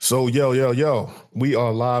So, yo, we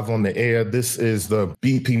are live on the air. This is the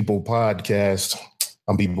Beat People podcast.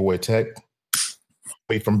 I'm B-Boy Tech.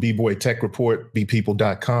 From B-Boy Tech Report,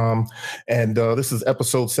 beatpeople.com. And this is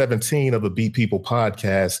episode 17 of the Beat People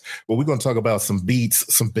podcast, where we're going to talk about some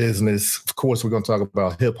beats, some business. Of course, we're going to talk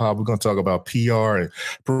about hip hop. We're going to talk about PR and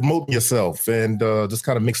promote yourself and just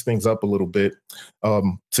kind of mix things up a little bit.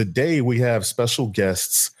 Today, we have special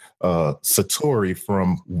guests, Satori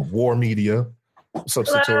from War Media. What's up,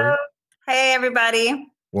 Hello. Satori? Hey,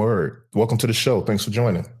 everybody. Word. Welcome to the show. Thanks for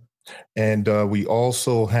joining. And we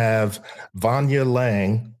also have Wanja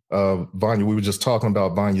Lange. Wanja, we were just talking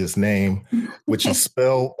about Vanya's name, which is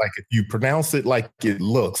spelled like if you pronounce it like it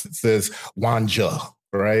looks, it says Wanja,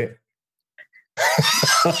 right?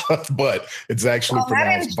 But it's actually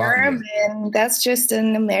pronounced Vanya. German. That's just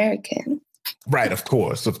an American. Right, of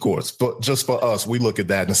course. But just for us, we look at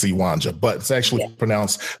that and see Wanja, but it's actually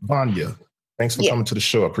pronounced Vanya. Thanks for coming to the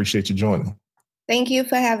show. I appreciate you joining. Thank you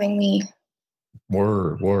for having me.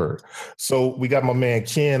 Word. So we got my man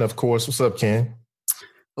Ken, of course. What's up, Ken?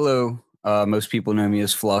 Hello. Most people know me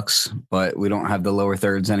as Flux, but we don't have the lower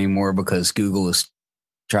thirds anymore because Google is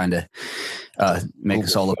trying to make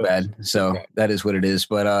us all look bad. So that is what it is.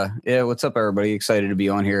 But yeah, what's up, everybody? Excited to be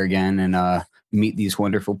on here again and meet these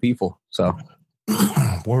wonderful people. So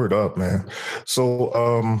word up, man. So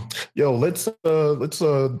let's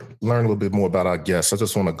learn a little bit more about our guests. I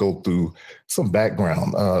just want to go through some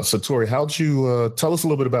background. Satori, how'd you tell us a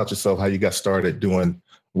little bit about yourself, how you got started doing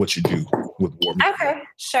what you do with War Media? Okay,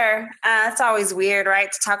 sure. It's always weird,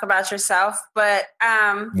 right, to talk about yourself, but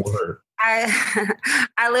word.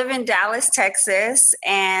 I live in Dallas, Texas,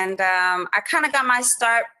 and I kind of got my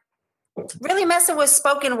start really messing with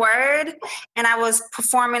spoken word, and I was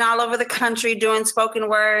performing all over the country doing spoken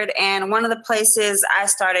word. And one of the places I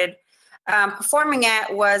started performing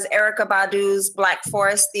at was Erykah Badu's Black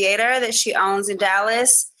Forest Theater that she owns in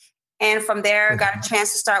Dallas. And from there, I got a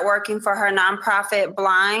chance to start working for her nonprofit,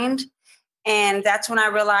 Blind. And that's when I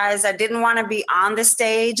realized I didn't want to be on the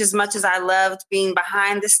stage as much as I loved being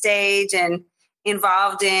behind the stage and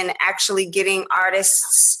involved in actually getting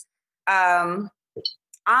artists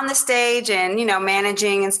on the stage and,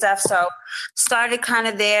 managing and stuff. So started kind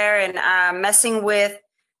of there and messing with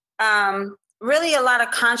really a lot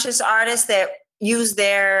of conscious artists that use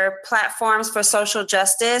their platforms for social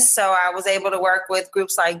justice. So I was able to work with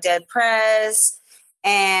groups like Dead Prez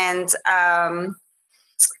and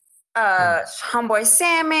Homeboy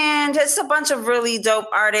Salmon, just a bunch of really dope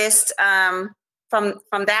artists from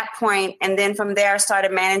that point. And then from there, I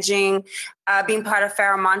started managing, being part of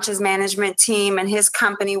Pharoah Monch's management team and his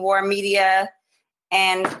company, War Media.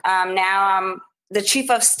 And now I'm the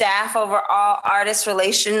chief of staff over all artist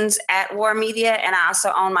relations at War Media. And I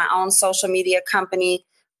also own my own social media company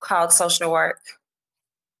called Social Work.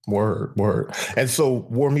 Word. And so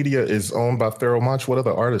War Media is owned by Pharoah Monch. What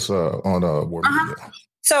other artists are on War Media?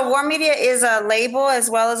 So War Media is a label as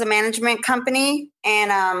well as a management company.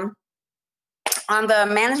 And on the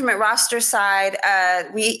management roster side,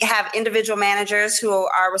 we have individual managers who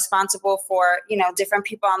are responsible for, different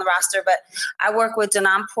people on the roster. But I work with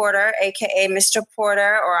Denon Porter, a.k.a. Mr.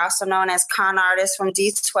 Porter, or also known as Con Artist from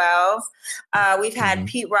D12. We've had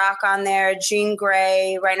Pete Rock on there, Jean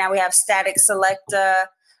Grey. Right now we have Static Selecta,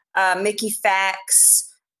 Mickey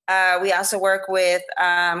Fax. We also work with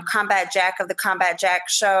Combat Jack of the Combat Jack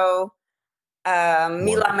Show,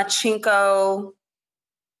 Mila Machinko.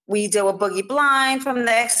 We deal with Boogie Blind from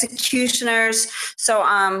the Executioners. So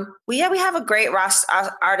we have a great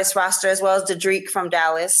artist roster as well as Dedrick from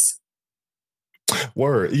Dallas.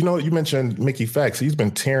 Word. You mentioned Mickey Fax. He's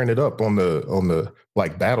been tearing it up on the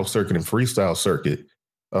like battle circuit and freestyle circuit.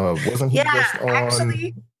 Wasn't he just on?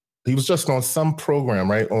 Actually, he was just on some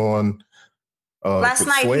program, right? On last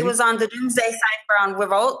night Sway? He was on the Doomsday Cypher on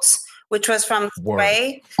Revolt, which was from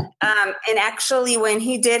Sway. And actually, when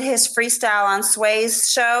he did his freestyle on Sway's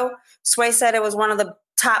show, Sway said it was one of the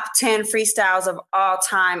top 10 freestyles of all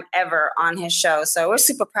time ever on his show. So we're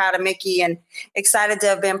super proud of Mickey and excited to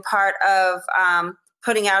have been part of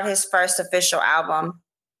putting out his first official album.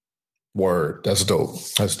 Word. That's dope.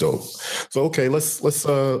 So, okay, let's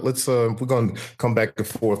we're going to come back and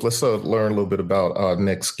forth. Let's learn a little bit about our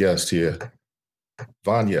next guest here.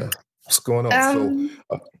 Vanya, what's going on?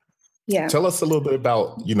 Tell us a little bit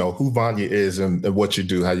about, who Vanya is and what you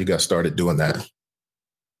do, how you got started doing that.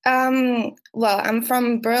 Well, I'm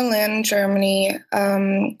from Berlin, Germany.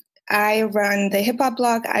 I run the hip hop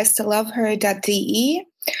blog I Still Love Her.de,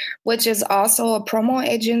 which is also a promo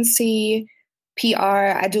agency, PR.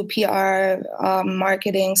 I do PR,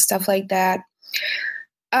 marketing, stuff like that.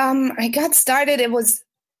 I got started. It was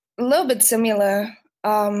a little bit similar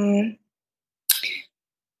I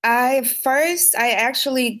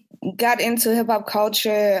actually got into hip hop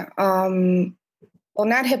culture. Well,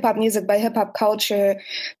 not hip hop music, but hip hop culture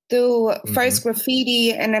through first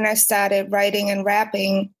graffiti, and then I started writing and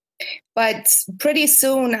rapping. But pretty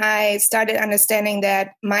soon I started understanding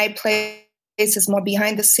that my place is more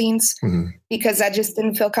behind the scenes because I just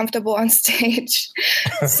didn't feel comfortable on stage.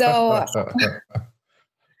 So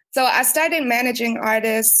I started managing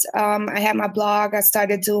artists. I had my blog. I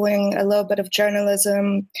started doing a little bit of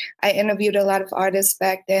journalism. I interviewed a lot of artists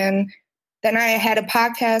back then. Then I had a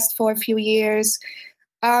podcast for a few years.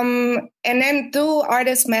 And then through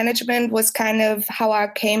artist management was kind of how I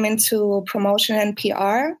came into promotion and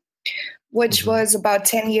PR, which was about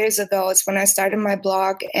 10 years ago. It's when I started my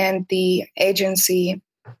blog and the agency.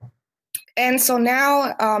 And so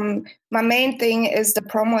now my main thing is the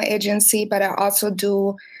promo agency, but I also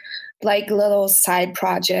do like little side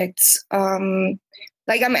projects.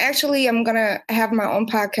 Like I'm gonna have my own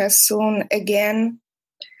podcast soon again.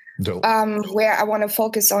 Dope. Where I want to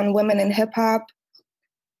focus on women in hip hop.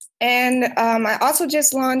 And I also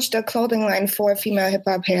just launched a clothing line for female hip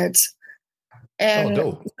hop heads. And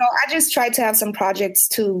so I just try to have some projects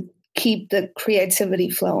to keep the creativity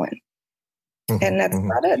flowing. And that's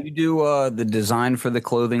about it. Do you do the design for the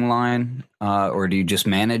clothing line or do you just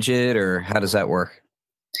manage it, or how does that work?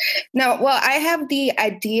 No, well, I have the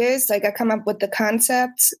ideas, like I come up with the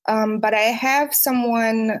concepts, but I have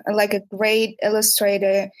someone like a great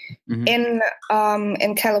illustrator in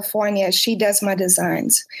California. She does my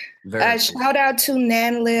designs. Shout out to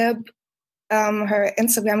NanLib. Her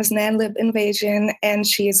Instagram is NanLib Invasion, and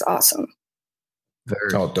she is awesome.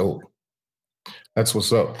 Dope. That's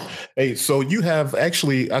what's up. Hey, so you have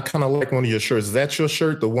actually, I kind of like one of your shirts. Is that your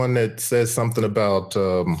shirt? The one that says something about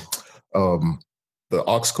the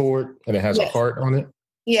aux cord, and it has a heart on it?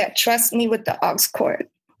 Yeah, trust me with the aux cord.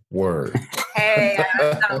 Word. Hey.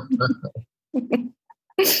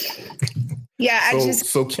 Yeah,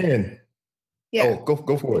 So Ken. Yeah. Oh,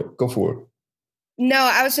 go for it. Go for it. No,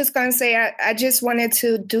 I was just going to say I just wanted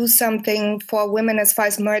to do something for women as far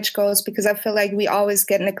as merch goes, because I feel like we always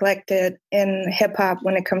get neglected in hip hop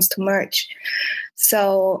when it comes to merch.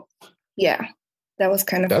 So, yeah. That was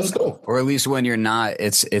kind of that's cool. Or at least when you're not,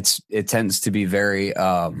 it tends to be very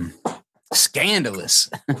scandalous.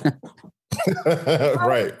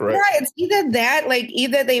 Right. Yeah, it's either that, like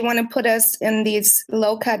either they want to put us in these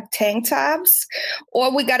low-cut tank tops,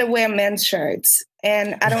 or we got to wear men's shirts,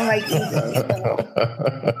 and I don't like either.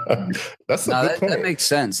 That's a good point. That makes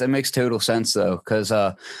sense. That makes total sense, though, because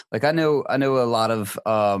like I know a lot of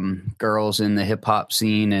girls in the hip hop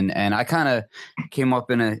scene, and I kind of came up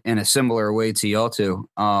in a similar way to y'all too,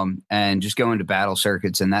 and just going to battle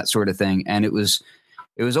circuits and that sort of thing, and it was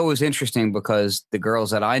always interesting because the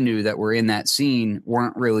girls that I knew that were in that scene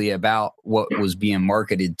weren't really about what was being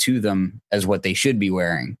marketed to them as what they should be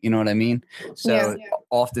wearing. You know what I mean? So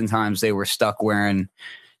oftentimes they were stuck wearing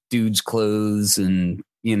dudes' clothes and,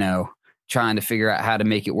 you know, trying to figure out how to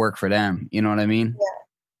make it work for them. You know what I mean?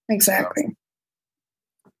 Yeah, exactly.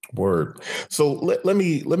 Word. So let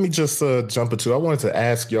me just jump into. I wanted to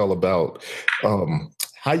ask y'all about how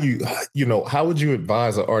how would you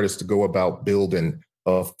advise an artist to go about building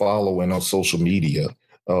a following on social media?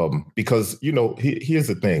 Because here's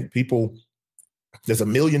the thing: there's a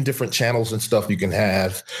million different channels and stuff you can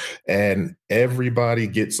have, and everybody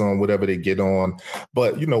gets on whatever they get on.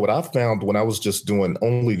 But what I found when I was just doing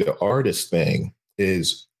only the artist thing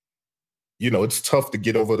is, it's tough to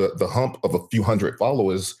get over the hump of a few hundred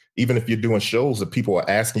followers, even if you're doing shows that people are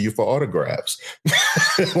asking you for autographs.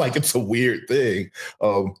 Like, it's a weird thing.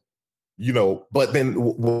 But then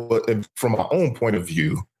from my own point of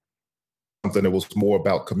view, something that was more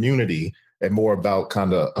about community and more about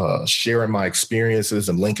kind of sharing my experiences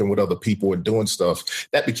and linking with other people and doing stuff,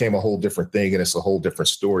 that became a whole different thing, and it's a whole different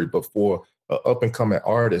story. But for up and coming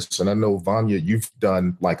artists, and I know, Wanja, you've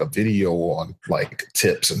done like a video on like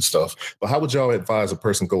tips and stuff, but how would y'all advise a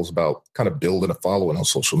person goes about kind of building a following on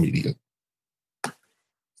social media?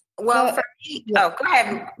 Well, for me, go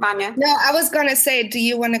ahead, Wanja. No, I was going to say, do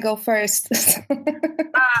you want to go first?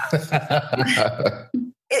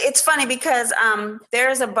 It's funny because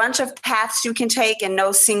there's a bunch of paths you can take and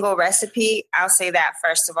no single recipe. I'll say that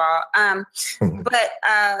first of all. But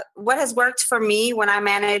what has worked for me when I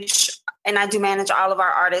manage, and I do manage all of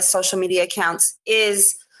our artists' social media accounts,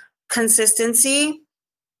 is consistency.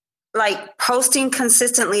 Like, posting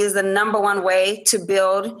consistently is the number one way to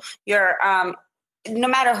build your no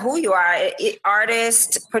matter who you are,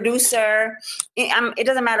 artist, producer, it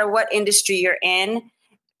doesn't matter what industry you're in.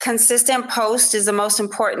 Consistent post is the most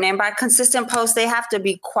important. And by consistent posts, they have to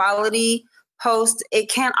be quality post, it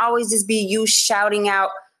can't always just be you shouting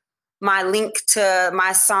out my link to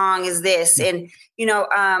my song is this. And,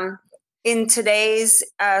 in today's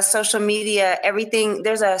social media,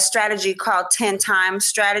 there's a strategy called 10 times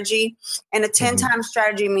strategy. And a 10 times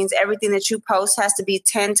strategy means everything that you post has to be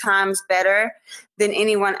 10 times better than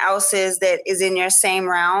anyone else's that is in your same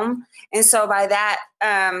realm. And so by that,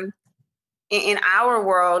 in our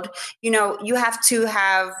world, you have to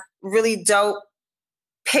have really dope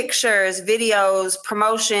pictures, videos,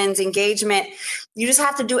 promotions, engagement. You just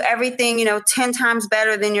have to do everything, 10 times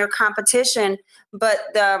better than your competition. But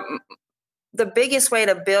the biggest way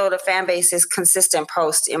to build a fan base is consistent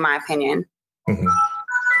posts, in my opinion. Mm-hmm.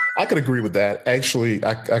 I could agree with that. Actually,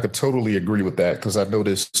 I could totally agree with that, because I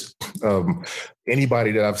noticed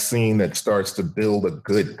anybody that I've seen that starts to build a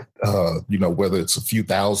good, whether it's a few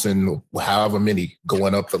thousand or however many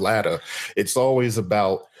going up the ladder, it's always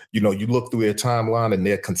about, you look through their timeline and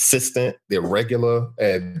they're consistent, they're regular,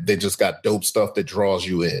 and they just got dope stuff that draws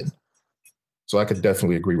you in. So I could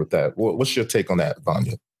definitely agree with that. What's your take on that,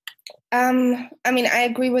 Wanja? I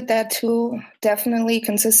agree with that too. Definitely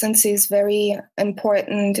consistency is very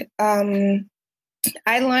important.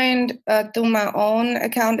 I learned through my own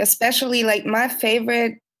account, especially like my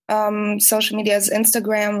favorite social media is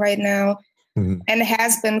Instagram right now, and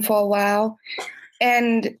has been for a while.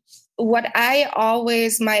 And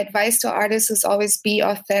my advice to artists is always be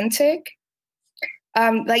authentic.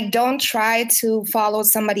 Don't try to follow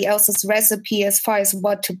somebody else's recipe as far as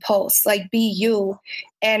what to post. Like, be you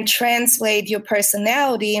and translate your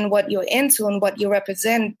personality and what you're into and what you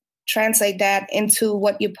represent. Translate that into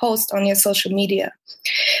what you post on your social media.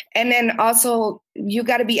 And then also, you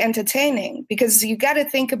got to be entertaining, because you got to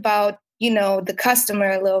think about, the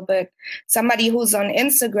customer a little bit. Somebody who's on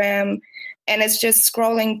Instagram and it's just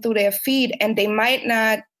scrolling through their feed, and they might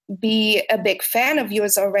not be a big fan of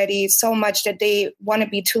yours already so much that they want to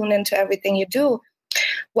be tuned into everything you do.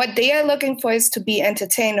 What they are looking for is to be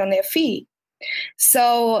entertained on their feed.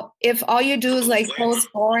 So if all you do is like post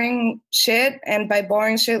boring shit, and by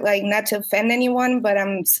boring shit, like not to offend anyone, but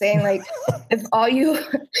I'm saying like if all you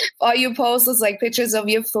post is like pictures of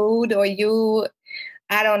your food, or you,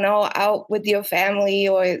 I don't know, out with your family,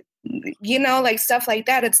 or like stuff like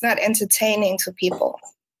that, it's not entertaining to people.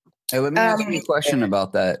 Hey, let me ask you a question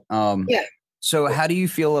about that. Yeah. So how do you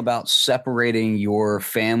feel about separating your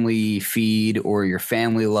family feed or your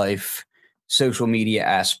family life social media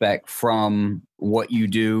aspect from what you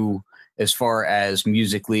do as far as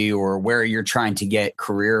musically, or where you're trying to get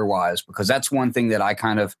career-wise? Because that's one thing that I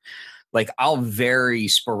kind of like. I'll very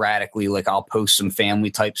sporadically, like I'll post some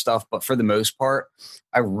family type stuff, but for the most part,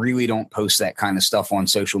 I really don't post that kind of stuff on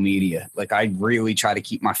social media. Like, I really try to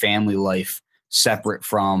keep my family life separate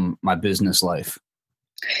from my business life.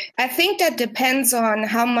 I think that depends on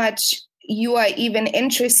how much you are even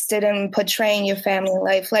interested in portraying your family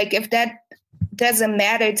life. Like, if that doesn't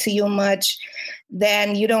matter to you much,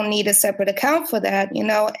 then you don't need a separate account for that,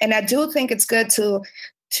 And I do think it's good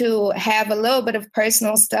to have a little bit of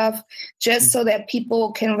personal stuff, just so that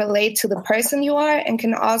people can relate to the person you are and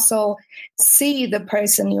can also see the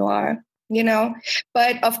person you are.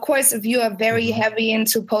 But of course, if you are very heavy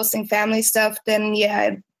into posting family stuff, then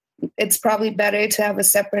yeah, it's probably better to have a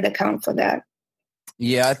separate account for that.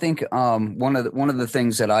 Yeah, I think one of the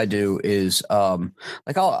things that I do is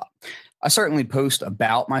I certainly post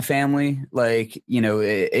about my family. Like,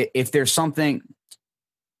 if there's something,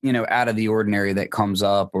 out of the ordinary that comes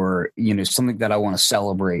up, or, something that I want to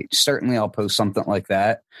celebrate, certainly I'll post something like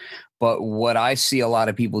that. But what I see a lot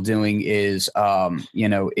of people doing is,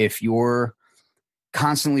 if you're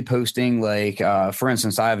constantly posting, like, for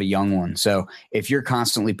instance, I have a young one. So if you're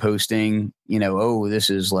constantly posting, this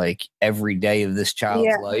is like every day of this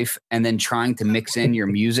child's life, and then trying to mix in your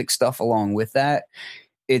music stuff along with that,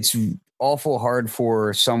 it's awful hard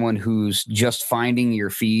for someone who's just finding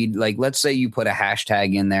your feed. Like, let's say you put a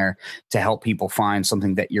hashtag in there to help people find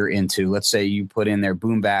something that you're into. Let's say you put in there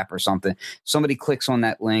boom bap or something. Somebody clicks on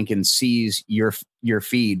that link and sees your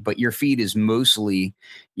feed, but your feed is mostly,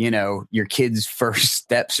 your kid's first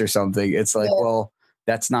steps or something. It's like, well,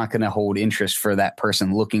 that's not going to hold interest for that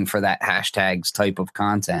person looking for that hashtags type of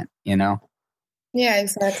content, Yeah,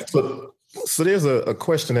 exactly. So there's a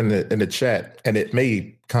question in the chat, and it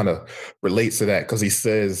may kind of relates to that, because he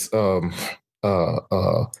says, do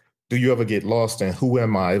you ever get lost in who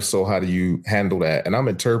am I? If so, how do you handle that? And I'm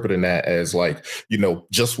interpreting that as like,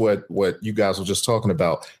 just what you guys were just talking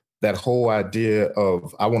about, that whole idea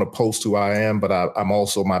of I want to post who I am, but I'm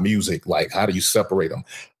also my music. Like, how do you separate them?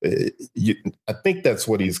 I think that's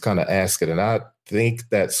what he's kind of asking. And I think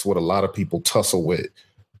that's what a lot of people tussle with.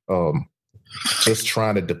 just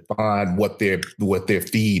trying to define what their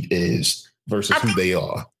feed is versus who they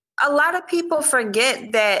are. A lot of people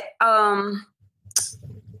forget that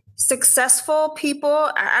successful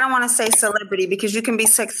people, I don't want to say celebrity because you can be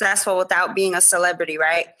successful without being a celebrity,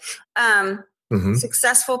 right?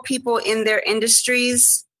 Successful people in their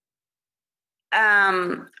industries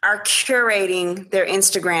are curating their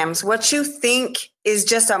Instagrams. What you think is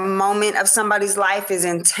just a moment of somebody's life is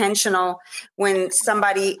intentional when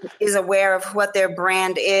somebody is aware of what their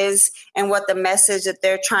brand is and what the message that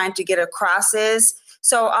they're trying to get across is.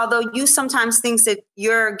 So although you sometimes think that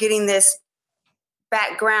you're getting this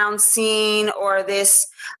background scene or this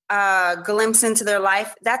glimpse into their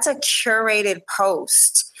life, that's a curated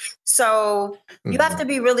post. So you have to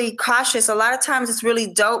be really cautious. A lot of times it's really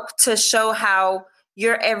dope to show how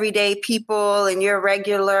you're everyday people and you're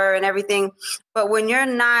regular and everything. But when you're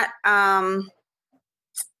not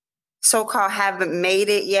so-called haven't made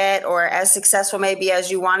it yet or as successful maybe as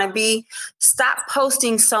you want to be, stop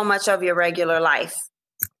posting so much of your regular life.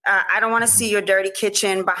 I don't want to see your dirty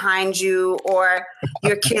kitchen behind you or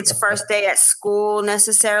your kid's first day at school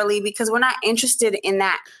necessarily, because we're not interested in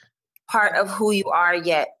that part of who you are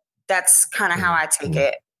yet. That's kind of how I take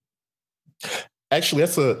it. Actually,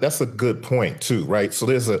 that's a good point too, right? So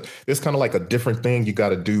there's kind of like a different thing you got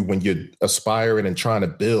to do when you're aspiring and trying to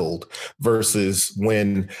build versus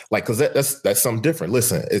when, like, because that's something different.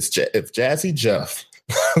 Listen, if Jazzy Jeff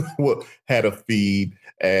had a feed,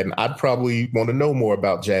 and I'd probably want to know more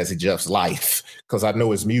about Jazzy Jeff's life because I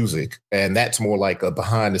know his music, and that's more like a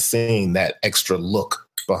behind the scene, that extra look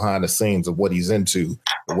behind the scenes of what he's into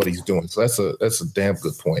and what he's doing. So that's a damn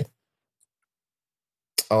good point.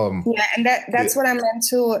 Yeah, and that's what I meant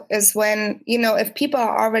too, is when, if people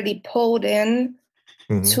are already pulled in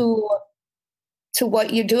to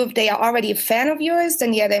what you do, if they are already a fan of yours,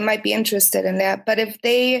 then yeah, they might be interested in that. But if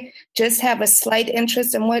they just have a slight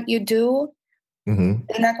interest in what you do,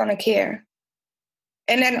 they're not going to care.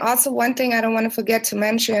 And then also one thing I don't want to forget to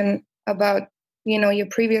mention about, your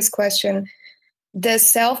previous question, the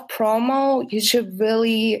self-promo, you should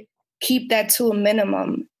really keep that to a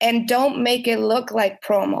minimum and don't make it look like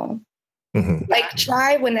promo. Like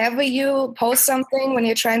try whenever you post something, when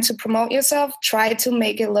you're trying to promote yourself, try to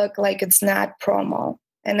make it look like it's not promo.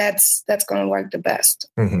 And that's going to work the best.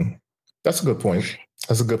 That's a good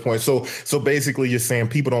point. So basically you're saying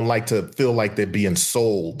people don't like to feel like they're being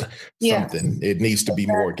sold something. It needs to be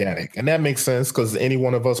more organic. And that makes sense because any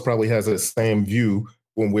one of us probably has that same view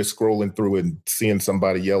when we're scrolling through and seeing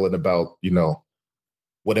somebody yelling about,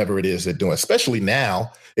 whatever it is they're doing, especially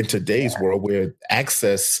now in today's world where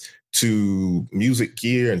access to music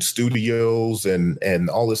gear and studios and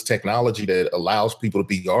all this technology that allows people to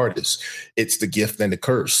be artists, it's the gift and the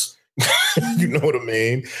curse. You know what I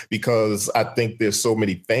mean? Because I think there's so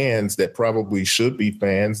many fans that probably should be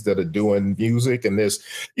fans that are doing music. And there's,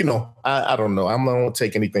 I don't know. I'm not going to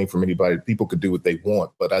take anything from anybody. People could do what they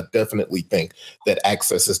want. But I definitely think that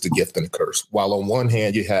access is the gift and the curse. While on one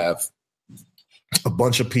hand, you have a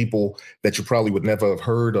bunch of people that you probably would never have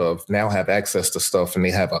heard of now have access to stuff and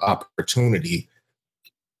they have an opportunity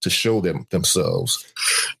to show themselves.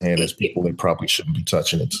 And as people, they probably shouldn't be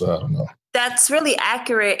touching it. So I don't know. That's really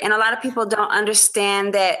accurate. And a lot of people don't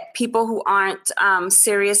understand that people who aren't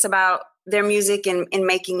serious about their music and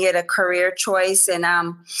making it a career choice and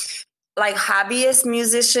like hobbyist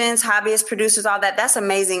musicians, hobbyist producers, all that, that's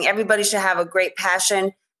amazing. Everybody should have a great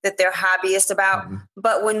passion that they're hobbyist about.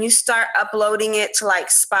 But when you start uploading it to like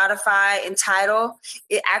Spotify and Tidal,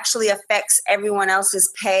 it actually affects everyone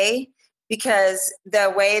else's pay because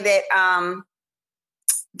the way that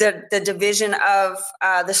the division of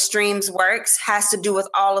the streams works has to do with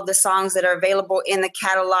all of the songs that are available in the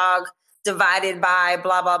catalog divided by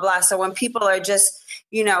blah, blah, blah. So when people are just,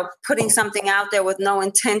 putting something out there with no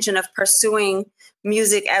intention of pursuing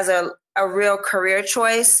music as a real career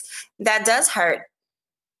choice, that does hurt.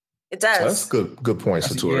 It does. So that's good point,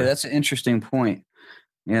 Satori. Yeah, that's an interesting point.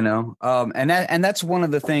 And that's one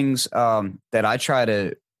of the things that I try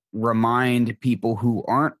to remind people who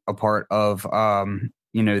aren't a part of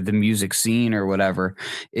the music scene or whatever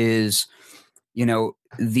is,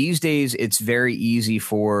 these days it's very easy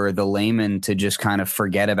for the layman to just kind of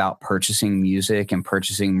forget about purchasing music and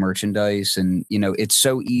purchasing merchandise. And, it's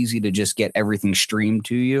so easy to just get everything streamed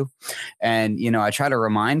to you. And, I try to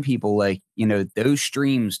remind people like, those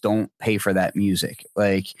streams don't pay for that music.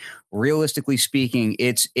 Like realistically speaking,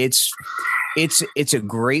 it's a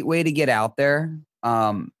great way to get out there.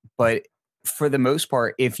 But for the most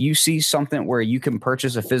part, if you see something where you can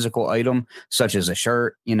purchase a physical item, such as a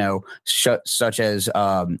shirt, such as,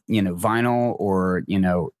 vinyl, or,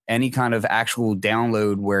 any kind of actual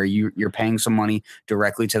download where you're paying some money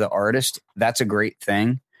directly to the artist, that's a great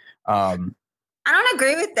thing. I don't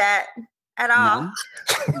agree with that at all.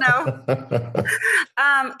 No.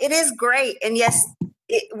 It is great. And yes,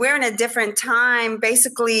 we're in a different time.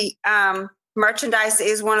 Basically, merchandise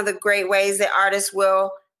is one of the great ways that artists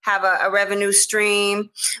will have a revenue stream.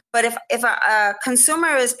 But if a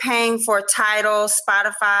consumer is paying for Tidal,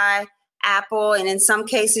 Spotify, Apple, and in some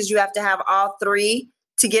cases you have to have all three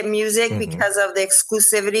to get music because of the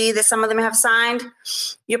exclusivity that some of them have signed,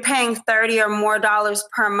 you're paying $30 or more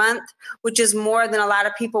per month, which is more than a lot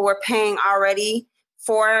of people were paying already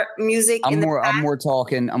for music. I'm more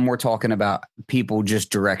talking about people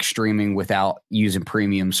just direct streaming without using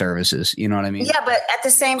premium services. You know what I mean? Yeah, but at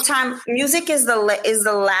the same time, music is the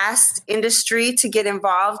last industry to get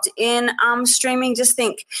involved in streaming. Just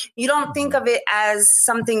think, you don't think of it as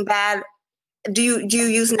something bad. Do you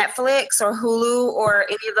use Netflix or Hulu or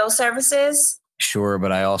any of those services? Sure,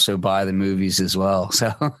 but I also buy the movies as well. So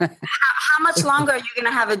how much longer are you going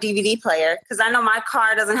to have a DVD player? Because I know my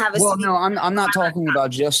car doesn't have a CD. No, I'm not talking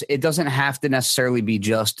about just, it doesn't have to necessarily be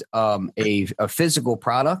just a physical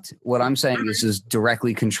product. What I'm saying is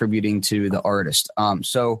directly contributing to the artist.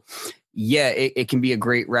 So yeah, it can be a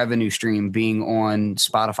great revenue stream being on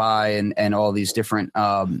Spotify and all these different,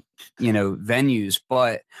 venues.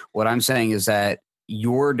 But what I'm saying is that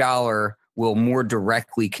your dollar will more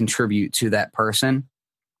directly contribute to that person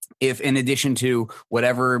if, in addition to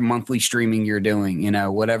whatever monthly streaming you're doing,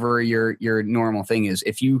 whatever your normal thing is.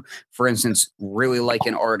 If you, for instance, really like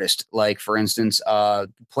an artist, like for instance,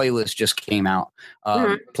 Playlist just came out.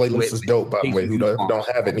 Playlist is dope, by the way. Who don't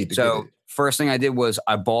have it, need to get it. First thing I did was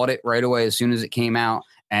I bought it right away as soon as it came out.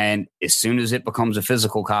 And as soon as it becomes a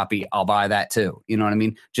physical copy, I'll buy that too. You know what I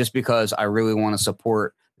mean? Just because I really want to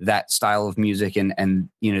support that style of music and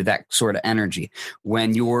that sort of energy.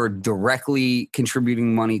 When you're directly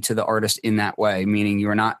contributing money to the artist in that way, meaning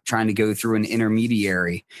you're not trying to go through an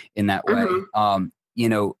intermediary in that way,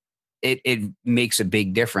 it makes a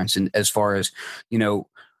big difference in as far as,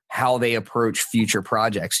 how they approach future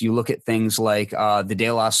projects. You look at things like the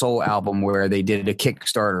De La Soul album where they did a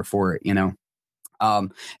Kickstarter for it,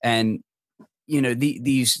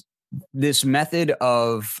 this method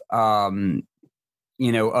of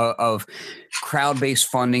of crowd-based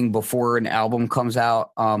funding before an album comes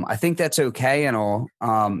out. I think that's okay and all.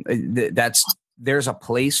 There's a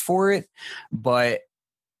place for it, but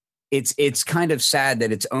it's kind of sad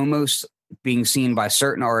that it's almost being seen by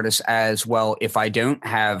certain artists as, well, if I don't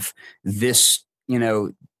have this,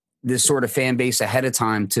 this sort of fan base ahead of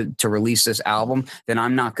time to release this album, then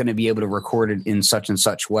I'm not going to be able to record it in such and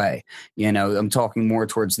such way. I'm talking more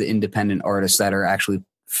towards the independent artists that are actually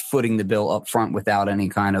footing the bill up front without any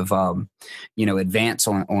kind of, advance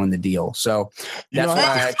on the deal. So that's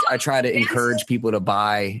why I try to encourage people to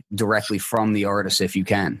buy directly from the artist if you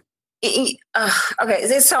can. Okay,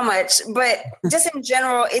 there's so much, but just in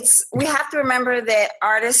general, we have to remember that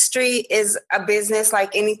artistry is a business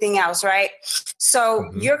like anything else, right? So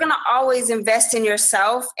you're going to always invest in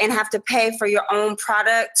yourself and have to pay for your own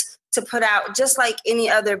product to put out, just like any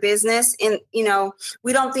other business. And,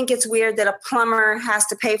 we don't think it's weird that a plumber has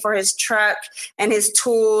to pay for his truck and his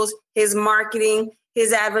tools, his marketing,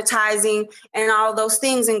 his advertising, and all those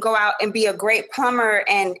things, and go out and be a great plumber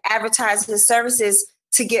and advertise his services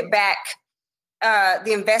to get back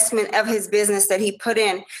the investment of his business that he put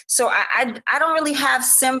in. So I don't really have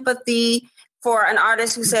sympathy for an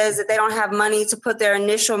artist who says that they don't have money to put their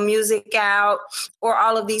initial music out or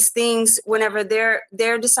all of these things whenever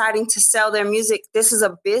they're deciding to sell their music. This is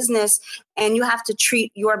a business, and you have to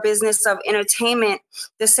treat your business of entertainment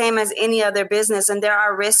the same as any other business. And there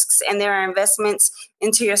are risks and there are investments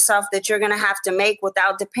into yourself that you're going to have to make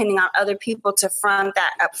without depending on other people to fund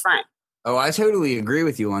that up front. Oh, I totally agree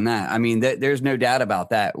with you on that. I mean, there's no doubt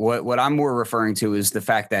about that. What I'm more referring to is the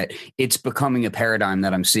fact that it's becoming a paradigm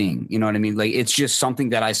that I'm seeing. You know what I mean? Like, it's just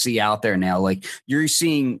something that I see out there now. Like, you're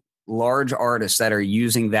seeing large artists that are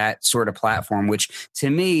using that sort of platform, which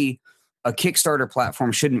to me, a Kickstarter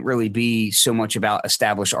platform shouldn't really be so much about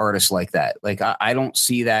established artists like that. Like, I don't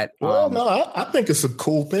see that. Well, no, I think it's a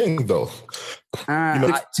cool thing, though.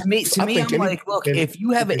 To me, I'm like, look, if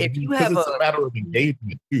you have it's a matter of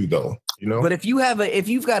engagement too, though. But if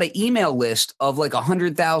you've got an email list of like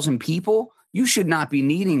 100,000 people, you should not be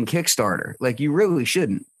needing Kickstarter. Like, you really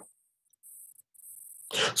shouldn't.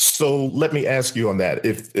 So let me ask you on that.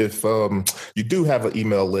 If you do have an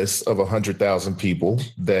email list of 100,000 people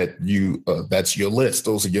that that's your list,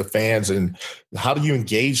 those are your fans, and how do you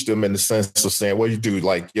engage them in the sense of saying, what do you do?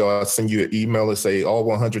 Like, y'all send you an email and say, all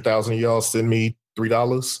 100,000 of y'all send me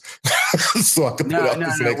 $3 so I can put out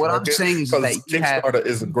this next What I'm saying is that Kickstarter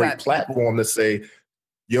is a great platform to say,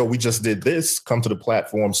 yo, we just did this. Come to the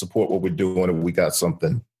platform, support what we're doing, and we got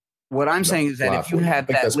something. What I'm saying is that if you have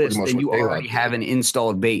that list, then you already have an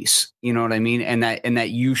installed base. You know what I mean? And that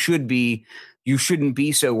you shouldn't be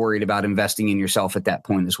so worried about investing in yourself at that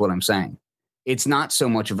point is what I'm saying. It's not so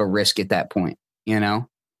much of a risk at that point,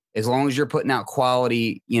 as long as you're putting out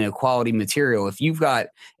quality material. If you've got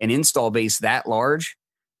an install base that large,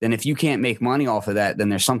 then if you can't make money off of that, then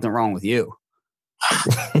there's something wrong with you.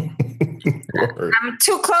 I'm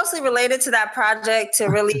too closely related to that project to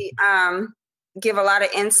really give a lot of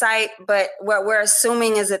insight, but what we're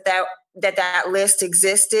assuming is that list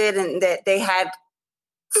existed and that they had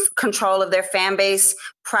control of their fan base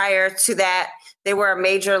prior to that. They were a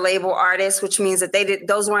major label artist, which means that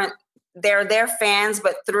they're their fans,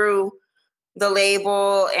 but through the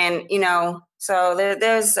label, and so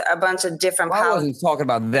there's a bunch of different. I wasn't talking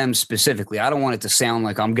about them specifically. I don't want it to sound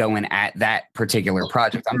like I'm going at that particular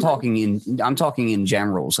project. I'm talking in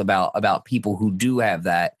generals about people who do have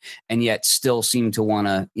that and yet still seem to want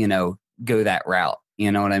to, go that route.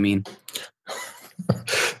 You know what I mean?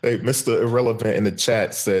 Hey, Mr. Irrelevant in the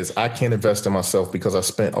chat says, I can't invest in myself because I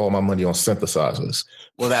spent all my money on synthesizers.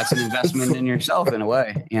 Well, that's an investment in yourself in a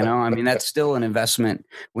way, that's still an investment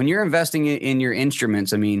when you're investing in your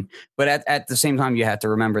instruments. But at the same time, you have to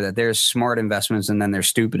remember that there's smart investments and then there's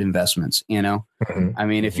stupid investments,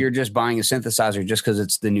 Mm-hmm. If you're just buying a synthesizer just because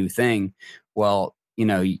it's the new thing, well,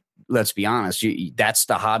 let's be honest, that's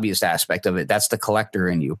the hobbyist aspect of it. That's the collector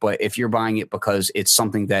in you. But if you're buying it because it's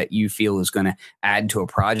something that you feel is going to add to a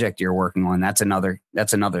project you're working on, that's another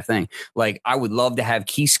thing. Like, I would love to have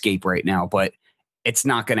Keyscape right now, but it's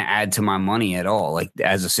not going to add to my money at all. Like,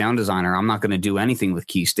 as a sound designer, I'm not going to do anything with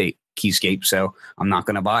Keyscape, so I'm not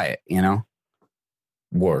going to buy it,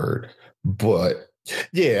 Word. But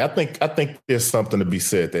yeah, I think there's something to be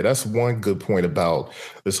said there. That's one good point about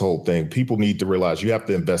this whole thing. People need to realize you have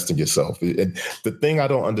to invest in yourself. And the thing I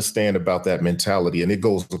don't understand about that mentality, and it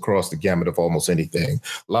goes across the gamut of almost anything,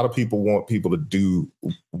 a lot of people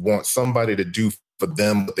want somebody to do for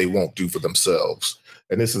them what they won't do for themselves.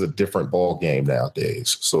 And this is a different ball game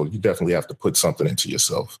nowadays. So you definitely have to put something into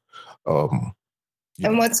yourself. And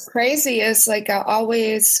what's crazy is, like, I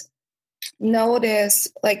always notice,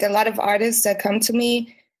 like, a lot of artists that come to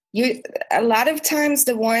me, a lot of times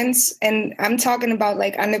the ones, and I'm talking about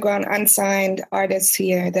like underground unsigned artists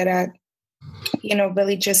here that are,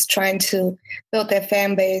 really just trying to build their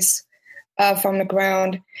fan base from the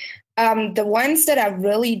ground. The ones that are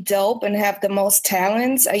really dope and have the most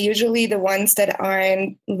talents are usually the ones that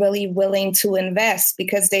aren't really willing to invest,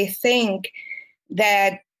 because they think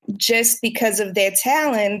that just because of their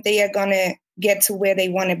talent, they are going to get to where they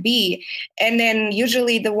want to be. And then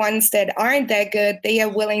usually the ones that aren't that good, they are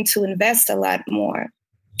willing to invest a lot more.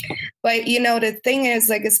 But, the thing is,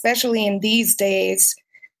 like, especially in these days,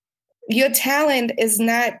 your talent is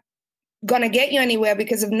not going to get you anywhere,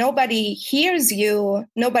 because if nobody hears you,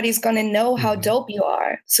 nobody's going to know how dope you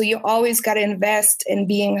are. So you always got to invest in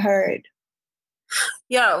being heard.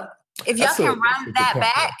 Yo, if y'all can run that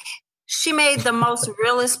back, she made the most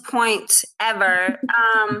realest point ever.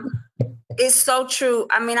 It's so true.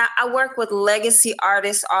 I work with legacy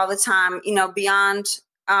artists all the time, beyond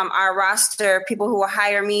our roster, people who will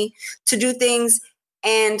hire me to do things.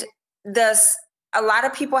 And a lot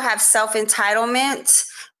of people have self-entitlement.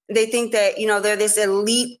 They think that, they're this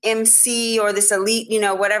elite MC or this elite,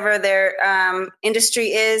 whatever their industry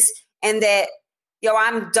is. And that,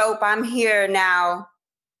 I'm dope. I'm here now.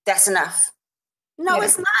 That's enough. No,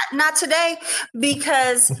 It's not today,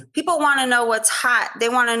 because people want to know what's hot. They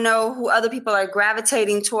want to know who other people are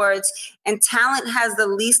gravitating towards, and talent has the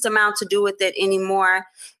least amount to do with it anymore.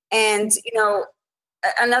 And,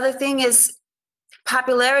 another thing is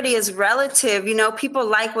popularity is relative. People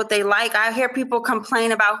like what they like. I hear people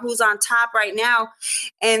complain about who's on top right now,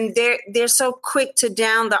 and they're so quick to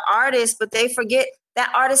down the artist, but they forget that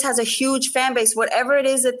artist has a huge fan base. Whatever it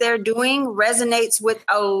is that they're doing resonates with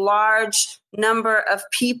a large number of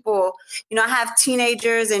people. I have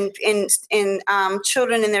teenagers and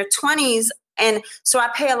children in their 20s. And so I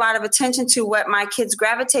pay a lot of attention to what my kids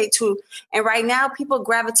gravitate to. And right now people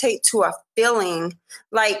gravitate to a feeling.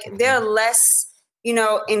 Like, they're less,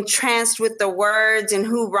 entranced with the words and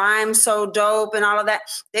who rhymes so dope and all of that.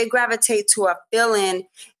 They gravitate to a feeling,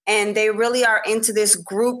 and they really are into this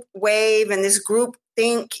group wave and this group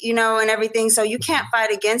think, and everything. So you can't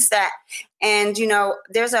fight against that. And,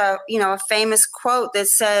 there's a famous quote that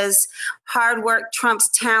says, hard work trumps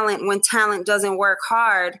talent when talent doesn't work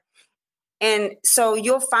hard. And so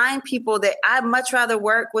you'll find people that I'd much rather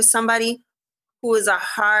work with somebody who is a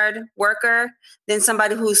hard worker than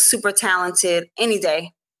somebody who's super talented any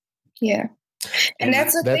day. Yeah. And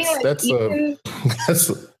that's the thing. That's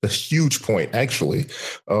a huge point, actually.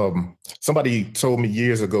 Somebody told me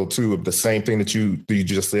years ago too of the same thing that you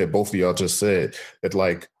just said. Both of y'all just said that,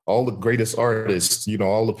 like, all the greatest artists,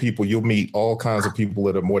 all the people you'll meet, all kinds of people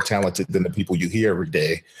that are more talented than the people you hear every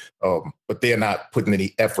day, but they're not putting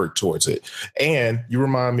any effort towards it. And you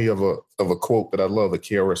remind me of a quote that I love that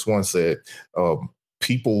KRS-One said: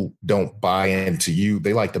 "People don't buy into you;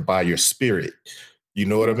 they like to buy your spirit." You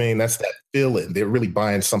know what I mean? That's that feeling. They're really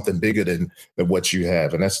buying something bigger than what you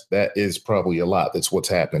have. And that is probably a lot. That's what's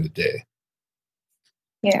happening today.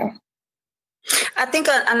 Yeah. I think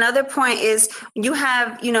another point is you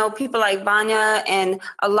have, people like Wanja and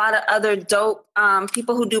a lot of other dope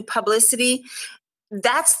people who do publicity.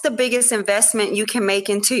 That's the biggest investment you can make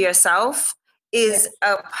into yourself is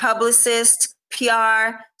a publicist,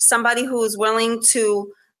 PR, somebody who is willing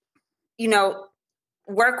to,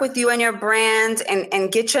 work with you and your brand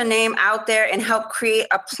and get your name out there and help create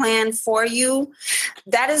a plan for you.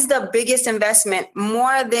 That is the biggest investment,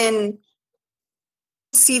 more than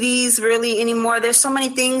CDs really anymore. There's so many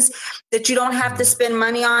things that you don't have to spend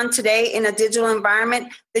money on today in a digital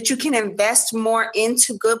environment that you can invest more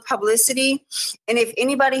into good publicity. And if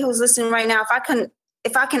anybody who's listening right now,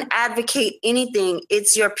 if I can advocate anything,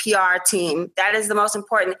 it's your PR team. That is the most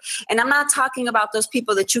important. And I'm not talking about those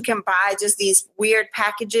people that you can buy just these weird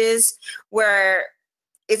packages where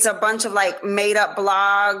it's a bunch of like made up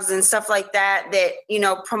blogs and stuff like that,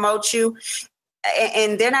 promote you.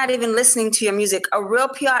 And they're not even listening to your music. A real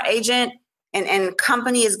PR agent and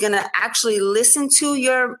company is going to actually listen to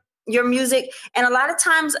your music. And a lot of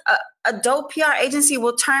times a dope PR agency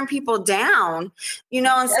will turn people down,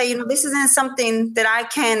 and say, this isn't something that I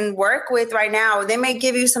can work with right now. They may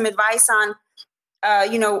give you some advice on,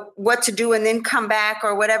 what to do and then come back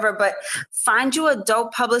or whatever. But find you a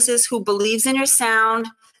dope publicist who believes in your sound,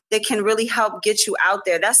 that can really help get you out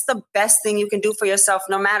there. That's the best thing you can do for yourself,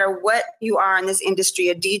 no matter what you are in this industry,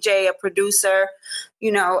 a DJ, a producer,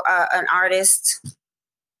 an artist.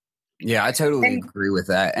 Yeah, I totally agree with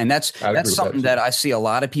that. And that's something that I see a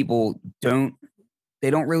lot of people don't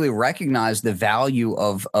really recognize the value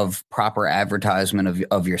of proper advertisement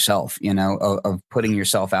of yourself, of putting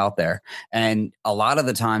yourself out there. And a lot of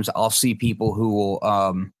the times I'll see people who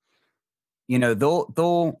will,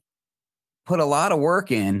 they'll put a lot of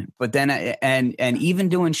work in, but then, and even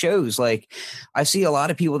doing shows, like I see a lot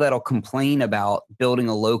of people that'll complain about building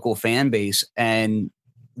a local fan base, and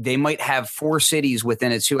they might have 4 cities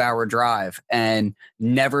within a 2-hour drive and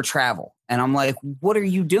never travel. And I'm like, what are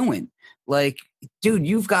you doing? Like, dude,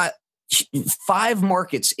 you've got 5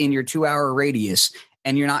 markets in your 2-hour radius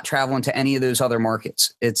and you're not traveling to any of those other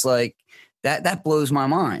markets. It's like that blows my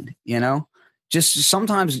mind, Just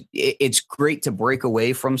sometimes it's great to break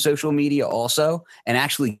away from social media also and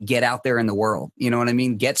actually get out there in the world. You know what I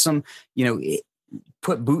mean? Get some,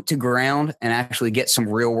 put boot to ground and actually get some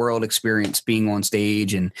real world experience being on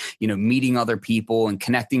stage and, meeting other people and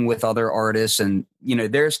connecting with other artists. And,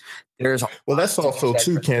 there's. Well, that's also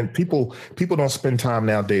too, Ken, people don't spend time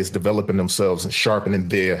nowadays developing themselves and sharpening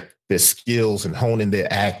their skills and honing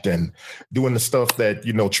their act and doing the stuff that,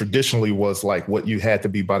 traditionally was like what you had to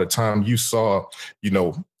be by the time you saw,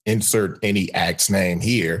 insert any act's name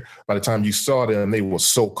here. By the time you saw them, they were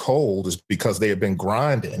so cold is because they had been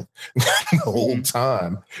grinding the whole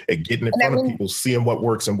time and getting in front of people, seeing what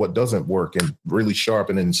works and what doesn't work and really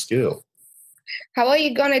sharpening skill. How are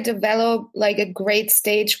you going to develop like a great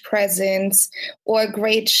stage presence or a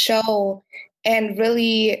great show and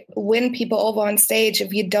really win people over on stage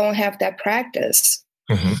if you don't have that practice?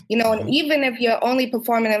 Mm-hmm. And even if you're only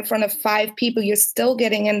performing in front of 5 people, you're still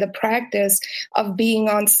getting in the practice of being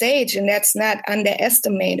on stage, and that's not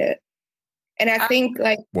underestimated. And I think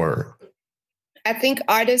I think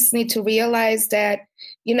artists need to realize that,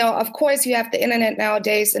 of course you have the internet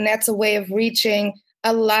nowadays, and that's a way of reaching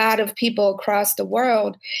a lot of people across the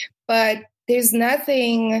world, but there's no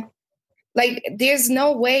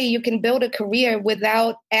way you can build a career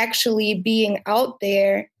without actually being out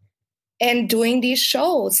there and doing these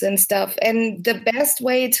shows and stuff. And the best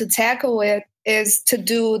way to tackle it is to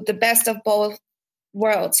do the best of both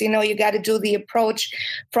worlds. You got to do the approach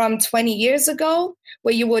from 20 years ago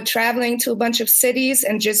where you were traveling to a bunch of cities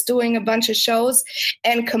and just doing a bunch of shows,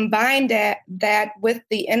 and combine that with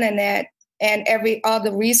the internet and all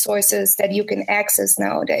the resources that you can access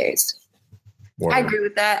nowadays. Word. I agree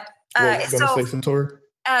with that. What were you going to say, Satori?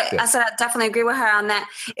 I said I definitely agree with her on that.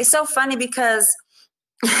 It's so funny because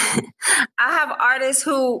I have artists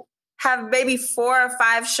who have maybe 4 or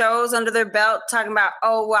 5 shows under their belt talking about,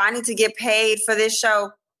 oh, well, I need to get paid for this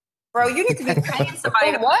show. Bro, you need to be paying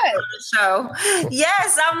somebody to put on the show.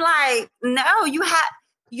 Yes, I'm like, no,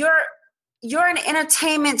 you're an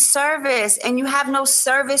entertainment service and you have no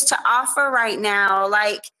service to offer right now.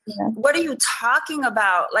 Like, what are you talking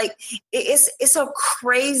about? Like, it's a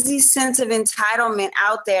crazy sense of entitlement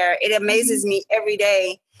out there. It amazes me every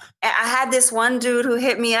day. And I had this one dude who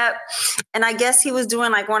hit me up, and I guess he was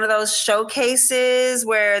doing like one of those showcases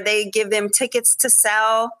where they give them tickets to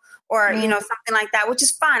sell or, you know, something like that, which is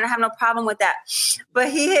fine. I have no problem with that. But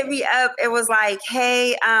he hit me up. It was like,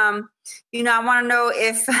 hey, you know, I want to know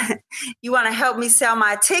if you want to help me sell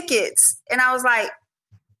my tickets. And I was like,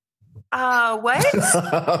 what?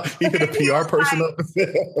 You get a PR person like, up.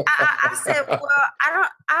 I said, well,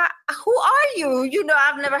 who are you? You know,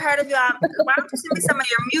 I've never heard of you. Why don't you send me some of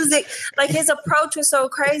your music? Like, his approach was so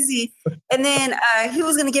crazy. And then he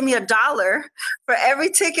was going to give me $1 for every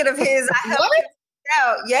ticket of his. I helped him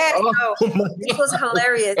out. Yeah, it was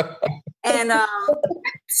hilarious. And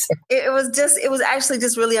it was actually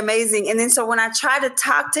just really amazing. And then so when I tried to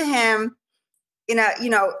talk to him, you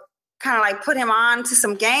know, kind of like put him on to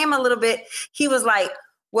some game a little bit, he was like,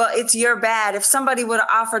 well, it's your bad. If somebody would have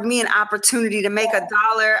offered me an opportunity to make $1,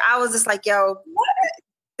 I was just like, yo,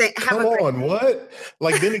 what? Come on, what?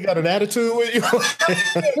 Like, then he got an attitude with you?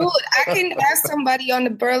 Dude, I can ask somebody on the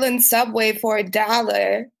Berlin subway for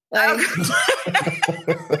 $1. Like,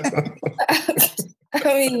 I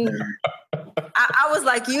mean, I was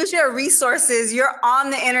like, use your resources. You're on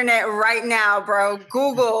the internet right now, bro.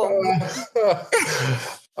 Google.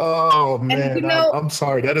 Oh man, and, you know, I'm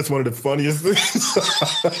sorry. That is one of the funniest things.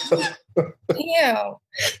 Yeah,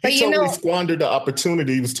 but he totally squandered the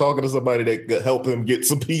opportunity. He was talking to somebody that could help him get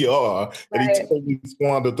some PR, and he totally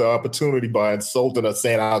squandered the opportunity by insulting us,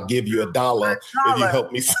 saying, "I'll give you $1 if you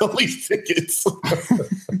help me sell these tickets."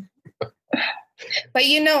 But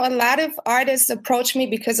you know, a lot of artists approach me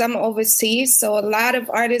because I'm overseas, so a lot of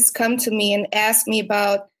artists come to me and ask me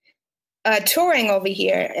about touring over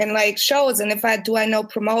here and like shows, and if I know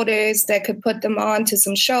promoters that could put them on to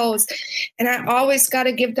some shows, and I always got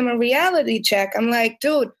to give them a reality check. I'm like,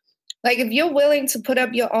 dude, like, if you're willing to put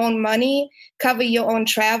up your own money, cover your own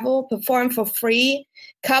travel, perform for free,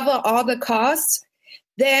 cover all the costs,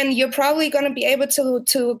 then you're probably going to be able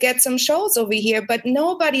to get some shows over here. But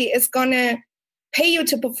nobody is going to pay you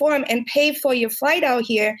to perform and pay for your flight out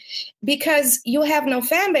here because you have no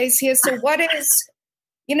fan base here. So what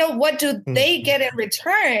do they get in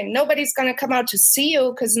return? Nobody's going to come out to see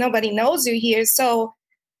you because nobody knows you here. So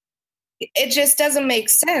it just doesn't make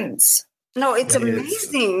sense. No, it's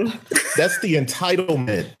amazing. That's the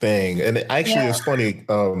entitlement thing. And actually, it's funny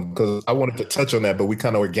because I wanted to touch on that, but we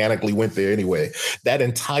kind of organically went there anyway. That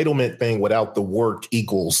entitlement thing without the work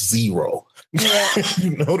equals zero. Yeah.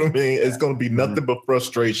 You know what I mean? It's going to be nothing but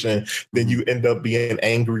frustration. Then you end up being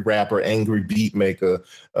angry rapper, angry beat maker,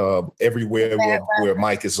 everywhere where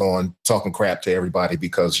Mike is on, talking crap to everybody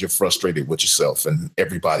because you're frustrated with yourself and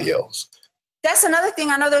everybody else. That's another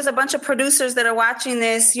thing. I know there's a bunch of producers that are watching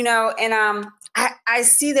this, you know, and I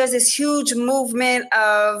see there's this huge movement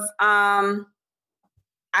of I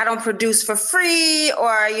don't produce for free,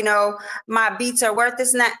 or, you know, my beats are worth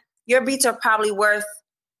this and that. Your beats are probably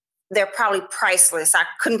they're probably priceless. I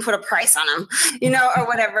couldn't put a price on them, you know, or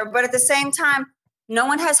whatever. But at the same time, no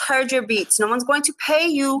one has heard your beats. No one's going to pay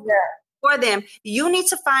you for them. You need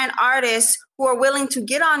to find artists who are willing to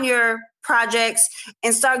get on your projects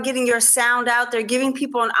and start getting your sound out there, giving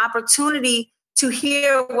people an opportunity to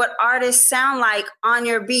hear what artists sound like on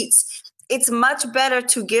your beats. It's much better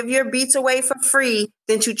to give your beats away for free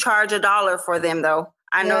than to charge $1 for them, though.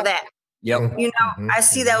 I know that. Yep. You know, I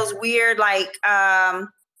see those weird, like,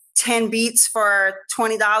 10 beats for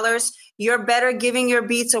 $20. You're better giving your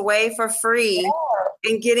beats away for free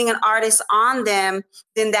and getting an artist on them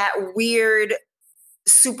than that weird,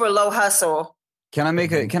 super low hustle. Can I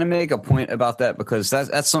make a point about that? Because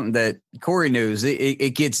that's something that Corey knows.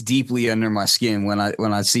 It gets deeply under my skin when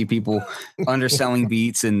I see people underselling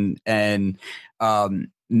beats and I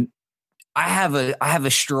have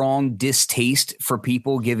a strong distaste for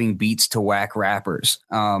people giving beats to whack rappers.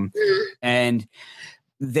 And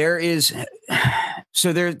there's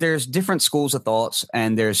different schools of thoughts,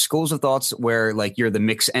 and there's schools of thoughts where, like, you're the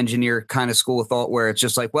mix engineer kind of school of thought, where it's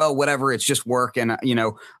just like, well, whatever, it's just work, and, you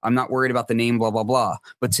know, I'm not worried about the name, blah blah blah.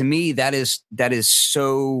 But to me, that is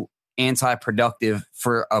so anti-productive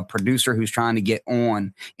for a producer who's trying to get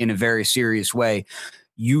on in a very serious way.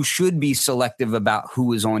 You should be selective about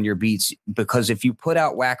who is on your beats, because if you put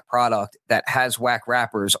out whack product that has whack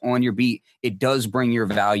rappers on your beat, it does bring your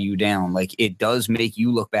value down. Like, it does make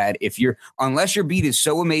you look bad unless your beat is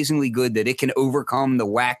so amazingly good that it can overcome the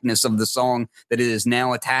whackness of the song that it is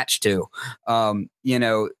now attached to.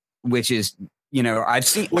 Which is, I've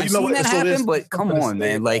seen that happen, but come on,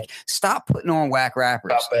 man. Like, stop putting on whack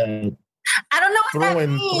rappers. I don't know what that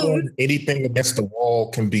means. Throwing anything against the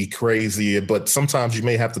wall can be crazy, but sometimes you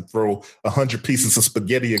may have to throw 100 pieces of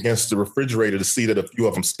spaghetti against the refrigerator to see that a few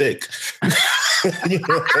of them stick. I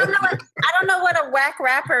don't know what a whack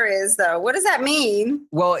rapper is, though. What does that mean?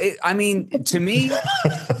 Well, to me,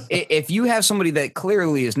 if you have somebody that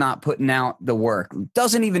clearly is not putting out the work,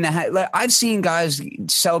 doesn't even I've seen guys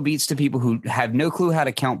sell beats to people who have no clue how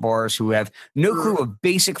to count bars, who have no clue of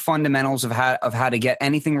basic fundamentals of how to get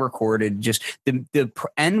anything recorded. Just the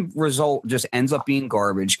end result just ends up being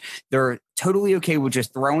garbage. They're totally okay with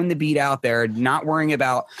just throwing the beat out there, not worrying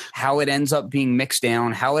about how it ends up being mixed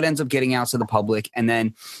down, how it ends up getting out to the public. And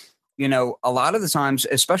then, a lot of the times,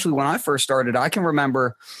 especially when I first started, I can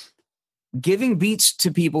remember giving beats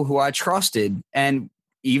to people who I trusted, and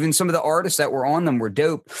even some of the artists that were on them were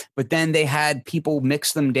dope, but then they had people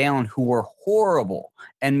mix them down who were horrible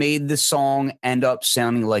and made the song end up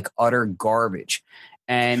sounding like utter garbage.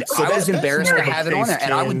 And so I was embarrassed to have it on there.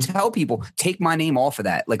 And I would tell people, take my name off of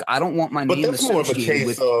that. Like, I don't want my name associated with. But that's more of a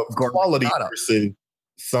case of quality versus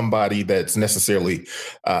somebody that's necessarily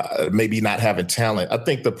maybe not having talent. I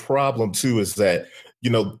think the problem, too, is that,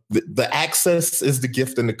 the access is the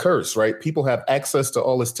gift and the curse, right? People have access to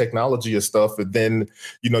all this technology and stuff. And then,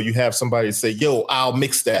 you have somebody say, yo, I'll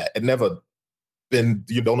mix that. And then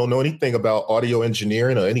you don't know anything about audio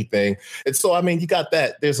engineering or anything. And so, you got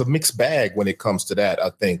that. There's a mixed bag when it comes to that. I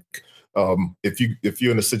think if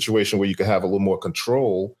you're in a situation where you could have a little more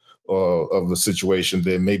control of the situation,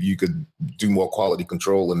 then maybe you could do more quality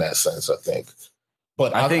control in that sense, I think.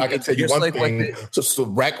 But I think I can tell you one thing, so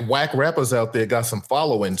whack rappers out there got some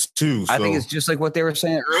followings too. So. I think it's just like what they were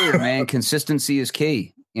saying earlier, man. Consistency is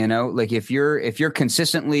key. Like if you're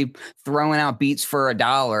consistently throwing out beats for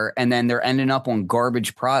 $1 and then they're ending up on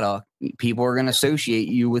garbage product, people are going to associate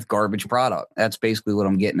you with garbage product. That's basically what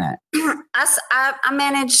I'm getting at. I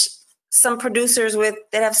manage some producers that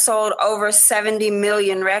have sold over 70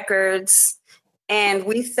 million records, and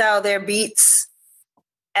we sell their beats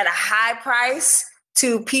at a high price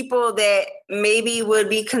to people that maybe would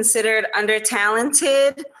be considered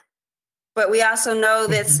under-talented. But we also know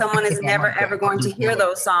that someone is never, ever going to hear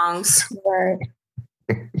those songs. Right.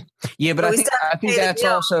 Yeah, but I think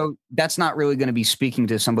that's not really going to be speaking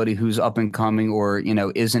to somebody who's up and coming or,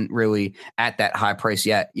 isn't really at that high price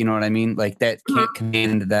yet. You know what I mean? Like that can't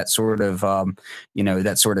command that sort of,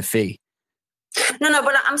 that sort of fee. No,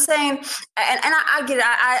 but I'm saying, and I get it.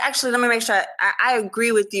 I actually, let me make sure I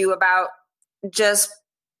agree with you about just,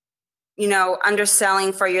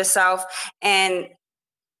 underselling for yourself. And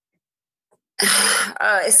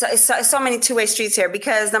it's so many two-way streets here,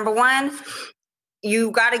 because number one,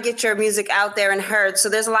 you got to get your music out there and heard. So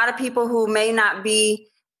there's a lot of people who may not be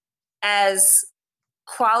as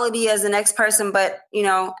quality as the next person, but,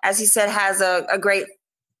 as he said, has a great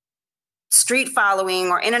street following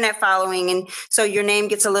or internet following. And so your name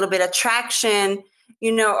gets a little bit of traction,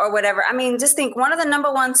 or whatever. Just think one of the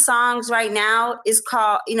number one songs right now is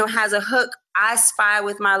called, has a hook, I Spy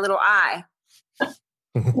with My Little Eye.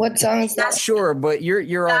 What song is that? Sure, but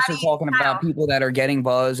you're also talking about people that are getting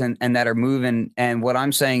buzz and that are moving. And what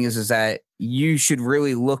I'm saying is that you should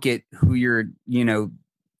really look at who you're,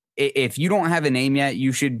 if you don't have a name yet,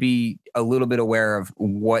 you should be a little bit aware of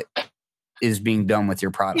what is being done with your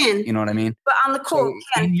product. You know what I mean? But on the cool,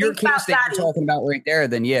 so in your case that you're talking about right there,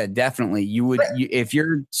 then yeah, definitely you would. If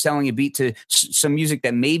you're selling a beat to some music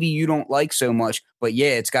that maybe you don't like so much, but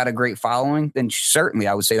yeah, it's got a great following, then certainly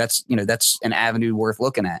I would say that's an avenue worth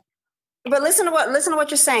looking at. But listen to what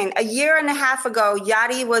you're saying. A year and a half ago,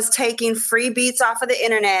 Yachty was taking free beats off of the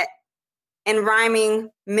internet and rhyming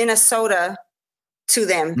Minnesota to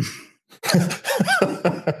them.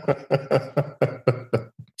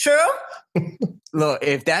 True? Look,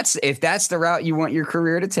 if that's the route you want your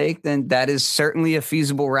career to take, then that is certainly a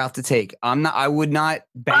feasible route to take. I would not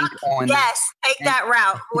bank on. Yes, take that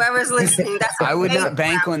route. Whoever's listening, I would not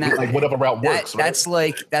bank on that. Like whatever route works. That's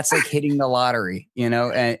like hitting the lottery,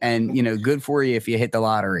 and good for you if you hit the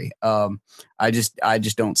lottery. I just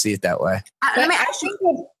don't see it that way. Let me ask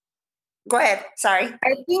you. Go ahead. Sorry.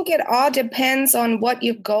 I think it all depends on what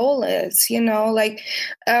your goal is,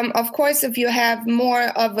 of course, if you have more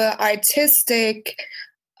of an artistic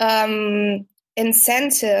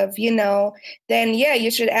incentive, then yeah, you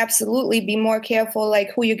should absolutely be more careful,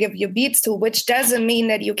 like who you give your beats to, which doesn't mean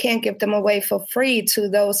that you can't give them away for free to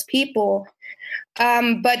those people.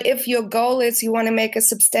 But if your goal is you want to make a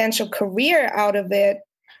substantial career out of it,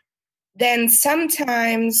 then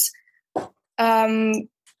sometimes the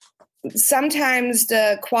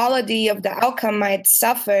quality of the outcome might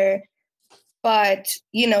suffer, but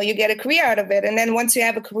you get a career out of it. And then once you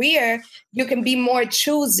have a career, you can be more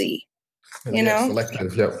choosy.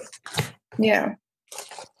 Selective. Yep. Yeah.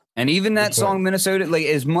 And even that song Minnesota, like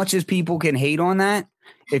as much as people can hate on that,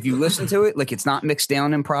 if you listen to it, like it's not mixed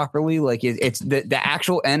down improperly, like it's the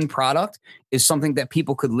actual end product is something that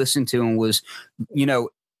people could listen to and was,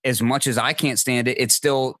 as much as I can't stand it,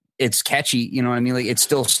 it's catchy. You know what I mean? Like it's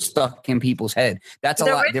still stuck in people's head. That's a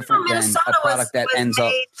lot different than a product that ends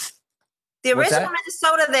up. The original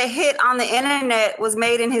Minnesota that hit on the internet was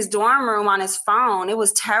made in his dorm room on his phone. It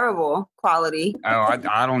was terrible quality. Oh,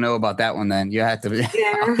 I don't know about that one then. You have to.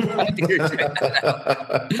 Yeah.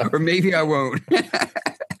 Or maybe I won't.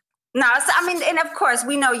 No, and of course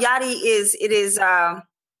we know Yachty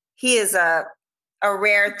he is a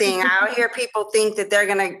rare thing. I hear people think that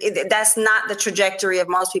that's not the trajectory of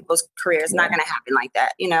most people's careers. It's not going to happen like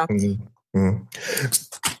that, Mm-hmm. Mm-hmm.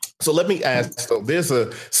 So let me ask, so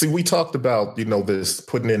we talked about, this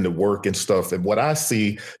putting in the work and stuff. And what I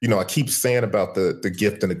see, I keep saying about the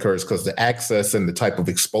gift and the curse, because the access and the type of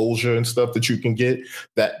exposure and stuff that you can get,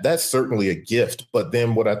 that's certainly a gift. But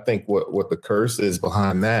then what I think what the curse is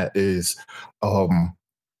behind that is,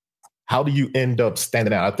 how do you end up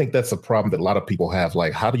standing out? I think that's a problem that a lot of people have.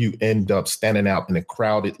 Like, how do you end up standing out in a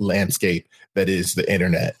crowded landscape that is the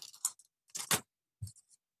internet?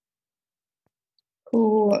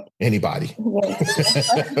 Ooh. Anybody?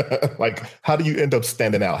 Like, how do you end up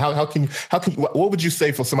standing out? How can what would you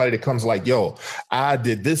say for somebody that comes like, yo, I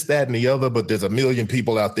did this, that, and the other, but there's a million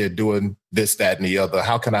people out there doing this, that, and the other.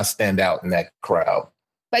 How can I stand out in that crowd?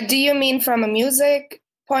 But do you mean from a music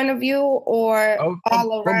point of view or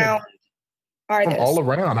all around artists? From all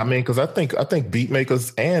around. I mean, because I think beat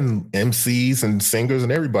makers and MCs and singers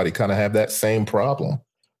and everybody kind of have that same problem.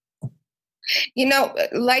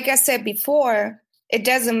 Like I said before, it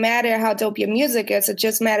doesn't matter how dope your music is. It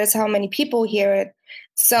just matters how many people hear it.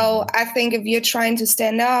 So I think if you're trying to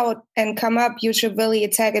stand out and come up, you should really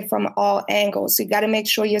attack it from all angles. You got to make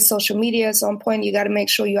sure your social media is on point. You got to make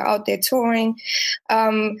sure you're out there touring.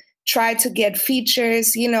 Try to get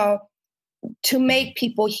features, to make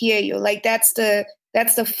people hear you. Like that's the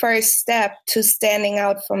first step to standing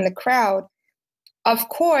out from the crowd. Of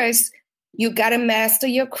course, you got to master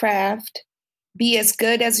your craft. Be as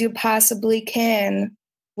good as you possibly can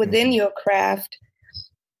within your craft.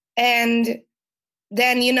 And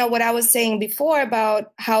then, what I was saying before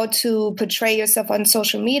about how to portray yourself on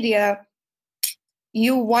social media,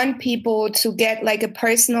 you want people to get like a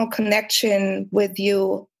personal connection with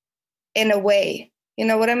you in a way. You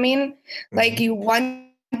know what I mean? Mm-hmm. Like you want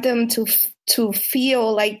them to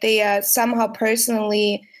feel like they are somehow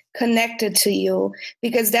personally connected to you,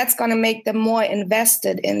 because that's going to make them more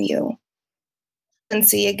invested in you. And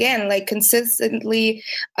see, again, like consistently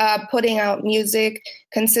putting out music,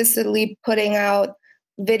 consistently putting out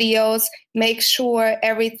videos, make sure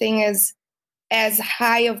everything is as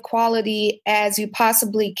high of quality as you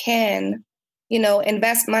possibly can,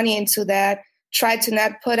 invest money into that. Try to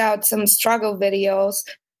not put out some struggle videos.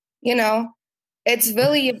 It's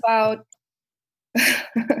really about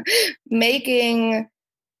making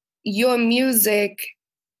your music,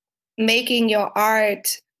 making your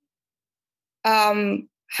art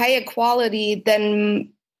higher quality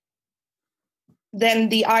than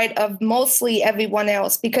the art of mostly everyone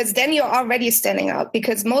else, because then you're already standing out,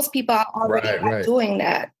 because most people are already doing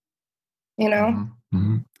that,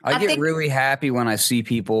 Mm-hmm. I get really happy when I see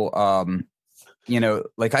people,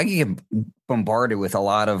 like I get bombarded with a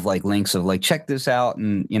lot of like links of like, check this out.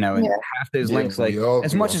 And, and half those links, like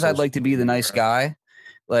as much as I'd like to be the nice guy,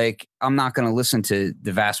 like I'm not going to listen to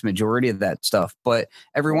the vast majority of that stuff. But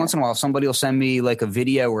every once in a while, somebody will send me like a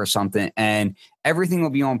video or something and everything will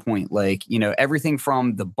be on point. Like, everything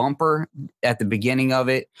from the bumper at the beginning of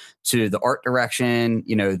it to the art direction,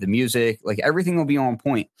 the music, like everything will be on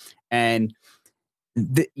point. And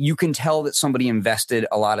you can tell that somebody invested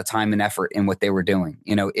a lot of time and effort in what they were doing.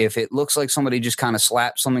 If it looks like somebody just kind of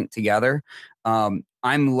slapped something together, I'm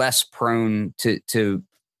less prone to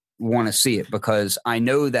want to see it, because I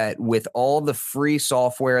know that with all the free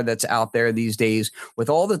software that's out there these days, with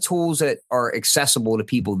all the tools that are accessible to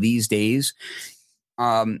people these days,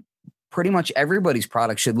 pretty much everybody's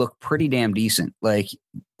product should look pretty damn decent. Like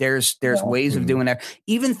there's ways of doing that.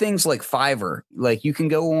 Even things like Fiverr, like you can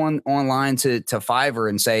go online to Fiverr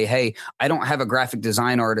and say, hey, I don't have a graphic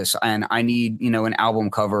design artist and I need, an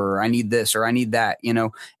album cover, or I need this, or I need that,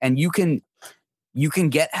 and you can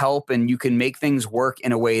get help and you can make things work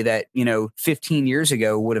in a way that, 15 years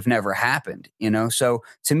ago would have never happened, So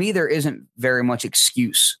to me, there isn't very much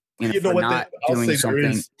excuse, for not doing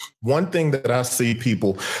something. One thing that I see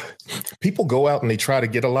people go out and they try to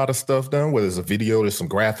get a lot of stuff done, whether it's a video, there's some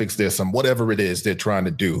graphics, there's some whatever it is they're trying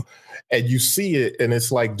to do. And you see it and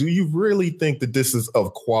it's like, do you really think that this is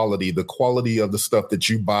of quality, the quality of the stuff that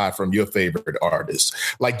you buy from your favorite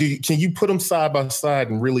artists? Like, can you put them side by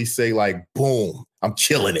side and really say like, boom, I'm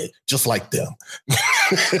killing it, just like them?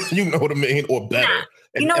 You know what I mean? Or better.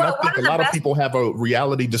 And I think a lot of people have a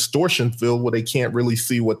reality distortion field where they can't really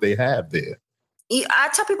see what they have there. I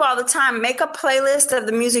tell people all the time, make a playlist of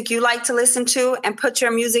the music you like to listen to and put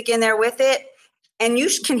your music in there with it. And you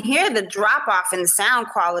can hear the drop off in the sound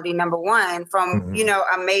quality, number one, from,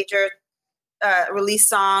 a major release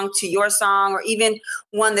song to your song, or even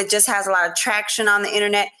one that just has a lot of traction on the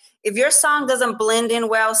internet. If your song doesn't blend in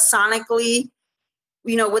well sonically,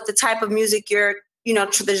 with the type of music you're,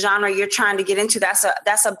 to the genre you're trying to get into, that's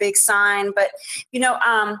a big sign. But,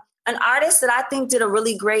 an artist that I think did a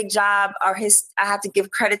really great job, I have to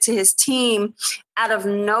give credit to his team. Out of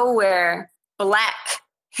nowhere, Black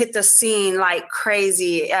hit the scene like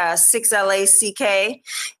crazy. 6LACK.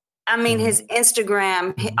 I mean, his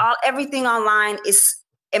Instagram, everything online is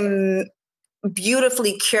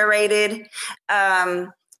beautifully curated.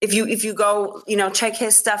 If you go, check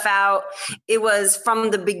his stuff out, it was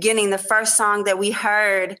from the beginning, the first song that we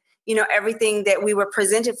heard, everything that we were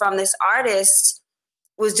presented from this artist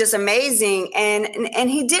was just amazing. And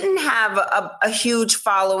he didn't have a huge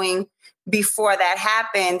following before that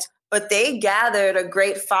happened, but they gathered a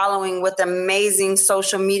great following with amazing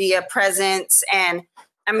social media presence. And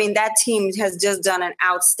I mean, that team has just done an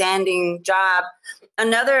outstanding job.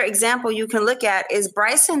 Another example you can look at is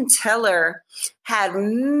Bryson Tiller had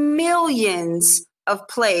millions of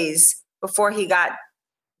plays before he got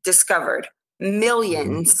discovered.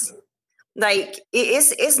 Millions. Like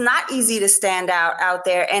it's not easy to stand out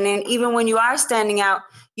there. And then even when you are standing out,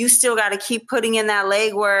 you still got to keep putting in that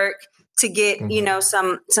legwork to get,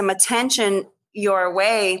 some attention your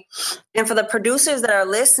way. And for the producers that are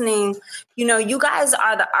listening, you guys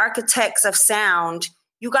are the architects of sound.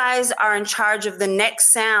 You guys are in charge of the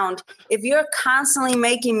next sound. If you're constantly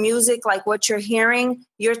making music like what you're hearing,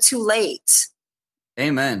 you're too late.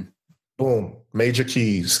 Amen. Boom. Major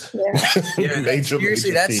keys. Yeah. major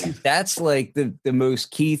keys. That's like the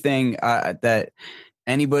most key thing that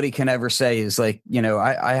anybody can ever say is like,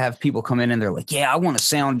 I have people come in and they're like, yeah, I want to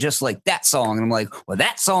sound just like that song. And I'm like, well,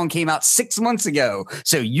 that song came out 6 months ago.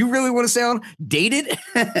 So you really want to sound dated?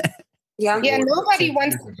 Yeah, nobody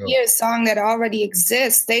wants to hear a song that already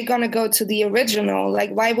exists. They're going to go to the original.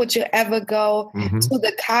 Like, why would you ever go to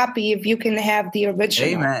the copy if you can have the original?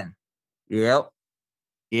 Amen. Yep.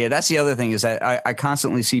 Yeah, that's the other thing is that I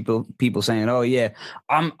constantly see people saying, oh, yeah,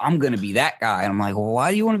 I'm going to be that guy. And I'm like, well,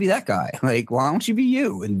 why do you want to be that guy? Like, why don't you be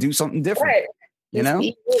you and do something different? Right.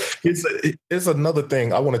 It's another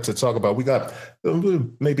thing I wanted to talk about. We got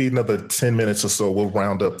maybe another 10 minutes or so. We'll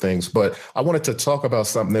round up things. But I wanted to talk about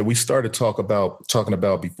something that we started talking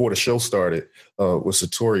about before the show started with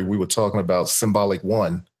Satori. We were talking about Symbolic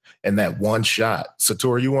One. And that one shot.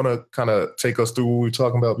 Satori, you want to kind of take us through what we were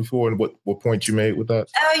talking about before and what point you made with that?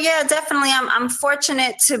 Oh, yeah, definitely. I'm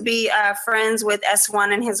fortunate to be friends with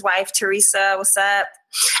S1 and his wife, Teresa. What's up?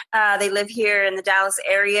 They live here in the Dallas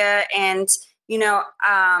area. And,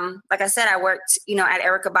 like I said, I worked, at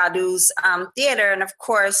Erykah Badu's theater. And of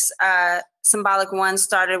course, Symbolic One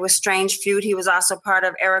started with Strange Feud. He was also part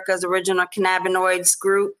of Erykah's original Cannabinoids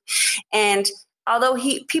group. And although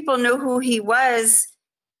people knew who he was,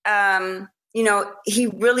 he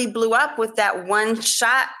really blew up with that one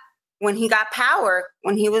shot when he got Power,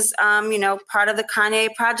 when he was, part of the Kanye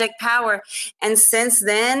Project Power. And since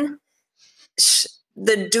then,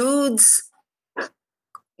 the dude's,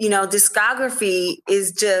 discography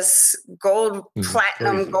is just gold,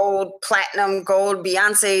 platinum,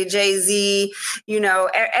 Beyonce, Jay-Z,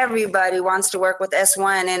 everybody wants to work with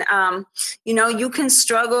S1. And, you can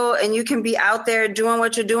struggle and you can be out there doing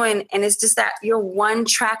what you're doing. And it's just that you're one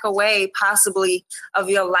track away possibly of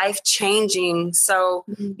your life changing. So,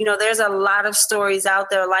 there's a lot of stories out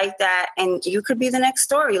there like that. And you could be the next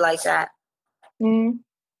story like that.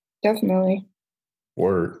 Definitely.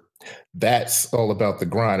 Word. That's all about the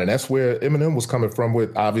grind. And that's where Eminem was coming from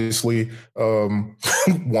with, obviously,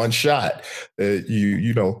 one shot.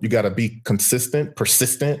 You got to be consistent,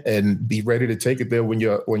 persistent, and be ready to take it there when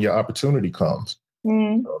your opportunity comes.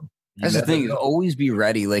 Mm. That's the thing, is always be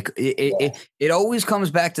ready. Like it always comes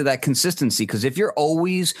back to that consistency. Because if you're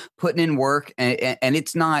always putting in work and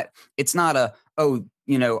it's not a, oh,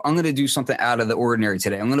 I'm going to do something out of the ordinary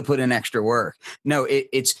today, I'm going to put in extra work. No,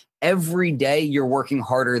 it's every day you're working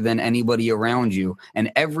harder than anybody around you.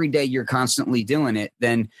 And every day you're constantly doing it.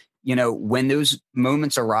 Then, when those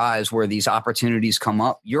moments arise where these opportunities come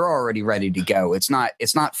up, you're already ready to go. It's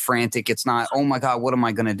not frantic. It's not, oh my God, what am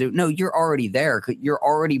I going to do? No, you're already there. You're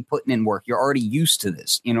already putting in work. You're already used to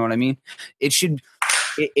this. You know what I mean? It should,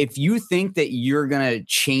 if you think that you're going to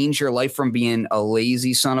change your life from being a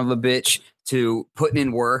lazy son of a bitch to putting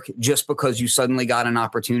in work just because you suddenly got an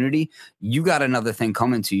opportunity, you got another thing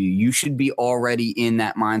coming to you. You should be already in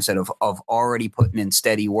that mindset of already putting in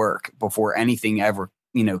steady work before anything ever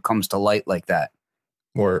comes to light like that.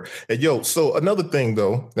 Word. And so another thing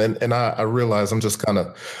though, and I realize I'm just kind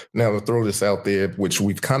of now to throw this out there, which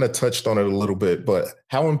we've kind of touched on it a little bit, but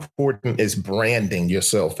how important is branding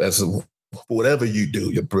yourself as whatever you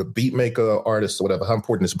do, you're a beat maker, artist, or whatever, how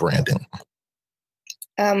important is branding?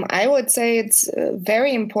 I would say it's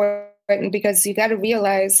very important because you got to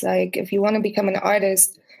realize, like, if you want to become an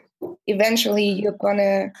artist, eventually you're going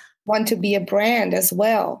to want to be a brand as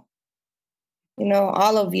well.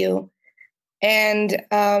 All of you. And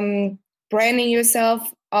branding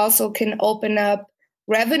yourself also can open up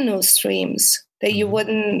revenue streams that you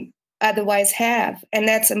wouldn't otherwise have. And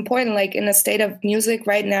that's important. Like in the state of music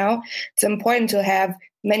right now, it's important to have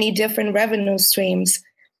many different revenue streams.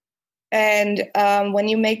 And when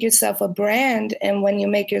you make yourself a brand and when you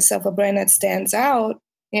make yourself a brand that stands out,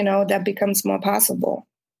 that becomes more possible.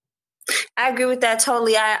 I agree with that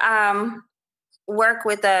totally. I work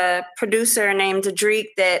with a producer named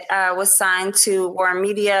Drake that was signed to Warner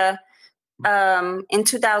Media in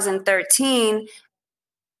 2013,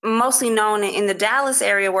 mostly known in the Dallas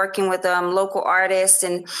area, working with local artists.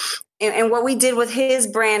 And what we did with his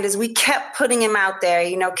brand is we kept putting him out there,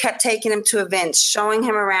 kept taking him to events, showing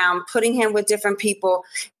him around, putting him with different people,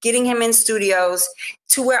 getting him in studios,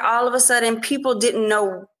 to where all of a sudden people didn't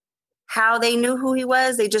know how they knew who he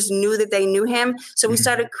was. They just knew that they knew him. So we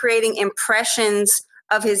started creating impressions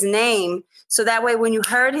of his name. So that way, when you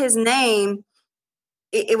heard his name,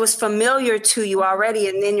 it was familiar to you already.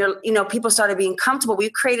 And then people started being comfortable. We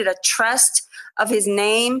created a trust of his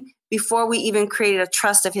name before we even created a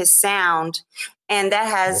trust of his sound. And that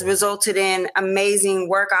has resulted in amazing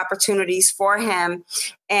work opportunities for him.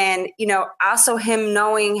 And, also him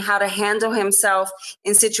knowing how to handle himself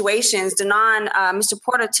in situations. Denon, Mr.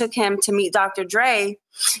 Porter took him to meet Dr. Dre,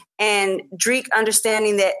 and Drake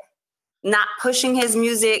understanding that not pushing his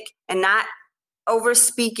music and not over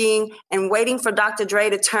speaking and waiting for Dr. Dre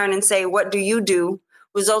to turn and say, "What do you do?"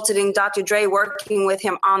 resulted in Dr. Dre working with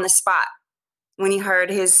him on the spot when he heard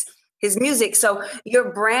his music. So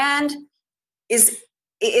your brand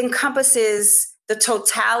it encompasses the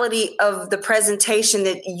totality of the presentation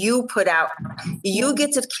that you put out. You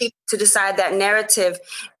get to decide that narrative.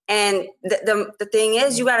 And the thing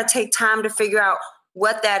is, you got to take time to figure out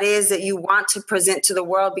what that is that you want to present to the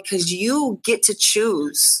world, because you get to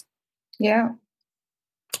choose. Yeah.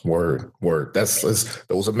 Word.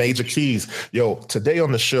 Those are major keys. Today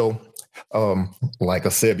on the show, like I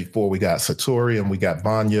said before, we got Satori and we got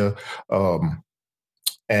Wanja.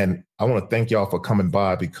 And I want to thank y'all for coming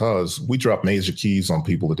by, because we drop major keys on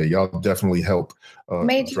people today. Y'all definitely help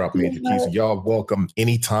drop major keys. And y'all welcome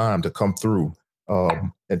anytime to come through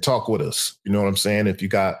and talk with us. You know what I'm saying? If you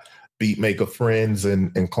got beat maker friends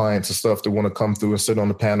and clients and stuff that want to come through and sit on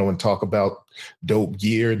the panel and talk about dope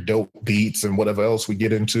gear, dope beats, and whatever else we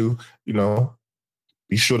get into,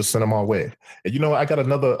 be sure to send them our way. And I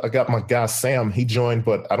got my guy Sam. He joined,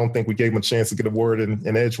 but I don't think we gave him a chance to get a word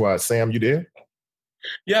in edgewise. Sam, you there?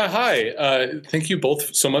 Yeah, hi. Thank you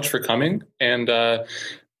both so much for coming. And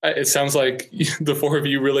it sounds like the four of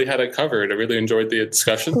you really had it covered. I really enjoyed the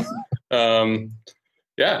discussion.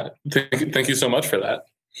 Yeah, thank you so much for that.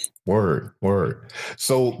 Word.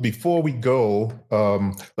 So before we go,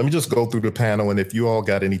 let me just go through the panel. And if you all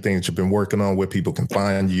got anything that you've been working on, where people can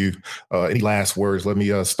find you, any last words, let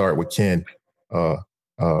me start with Ken. Well,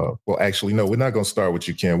 actually, no, we're not going to start with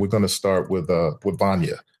you, Ken. We're going to start with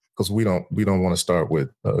Wanja, because we don't want to start with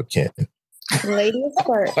Ken. Ladies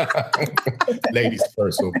first. Ladies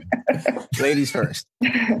first. Okay. Ladies first.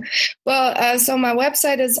 Well, so my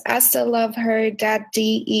website is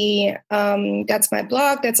istillloveher.de. That's my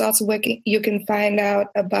blog. That's also where you can find out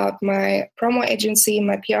about my promo agency,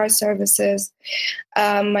 my PR services.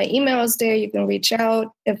 My email is there. You can reach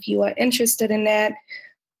out if you are interested in that.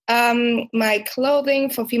 My clothing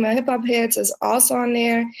for female hip hop heads is also on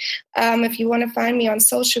there. If you want to find me on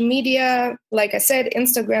social media, like I said,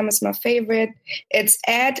 Instagram is my favorite. It's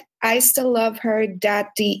at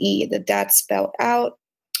istillloveher.de, the dot spelled out.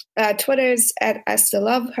 Twitter's at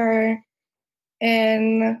istillloveher.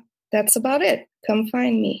 And that's about it. Come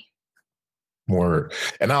find me. Word.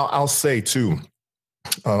 And I'll say too,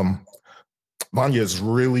 Wanja is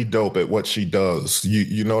really dope at what she does.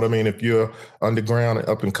 You know what I mean? If you're underground and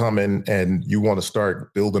up and coming and you want to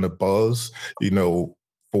start building a buzz,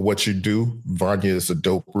 for what you do, Wanja is a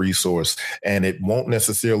dope resource. And it won't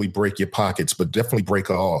necessarily break your pockets, but definitely break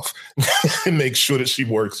her off and make sure that she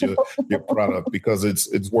works your product because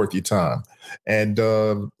it's worth your time. And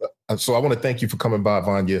so I want to thank you for coming by,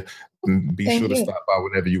 Wanja. Be sure to stop by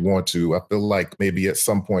whenever you want to. I feel like maybe at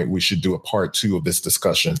some point we should do a part 2 of this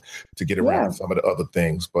discussion to get around some of the other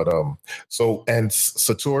things. But and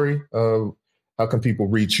Satori, how can people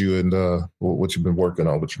reach you and what you've been working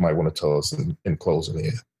on, what you might want to tell us in closing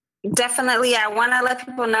here? Definitely. I want to let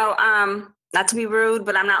people know, not to be rude,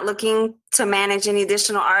 but I'm not looking to manage any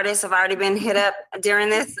additional artists. I've already been hit up during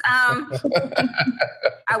this. I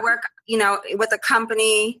work, with a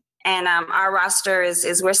company. And our roster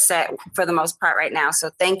is we're set for the most part right now.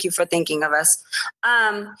 So thank you for thinking of us.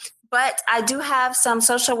 But I do have some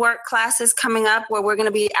social work classes coming up where we're going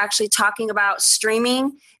to be actually talking about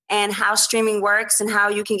streaming and how streaming works and how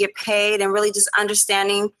you can get paid and really just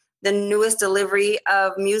understanding the newest delivery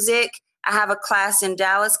of music. I have a class in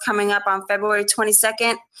Dallas coming up on February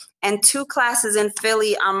 22nd and 2 classes in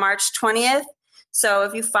Philly on March 20th. So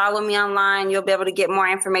if you follow me online, you'll be able to get more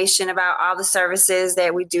information about all the services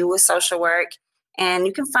that we do with social work. And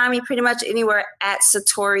you can find me pretty much anywhere at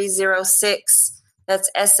Satori06.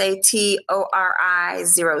 That's Satori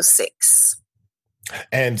 06.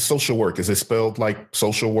 And social work, is it spelled like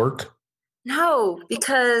social work? No,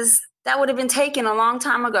 because that would have been taken a long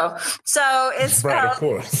time ago. So it's spelled right, of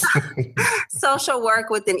course. social work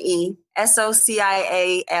with an E,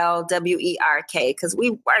 SOCIALWERK, because we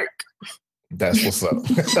work. That's what's up.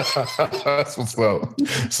 That's what's up.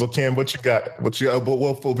 So, Ken, what you got?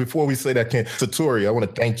 Well, before we say that, Ken, Satori, I want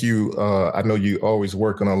to thank you. I know you always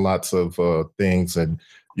working on lots of things, and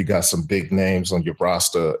you got some big names on your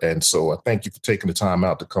roster. And so I thank you for taking the time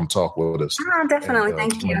out to come talk with us. Oh, definitely.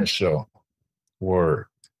 Thank you. On the show. Word.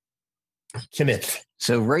 Kenneth.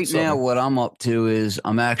 So now what I'm up to is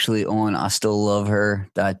I'm actually on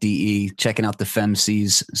istillloveher.de, checking out the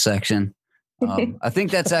FemCs section. I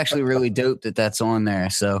think that's actually really dope that's on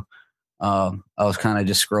there. So I was kind of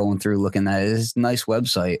just scrolling through looking at it. It's a nice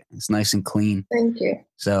website. It's nice and clean. Thank you.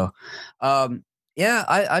 So,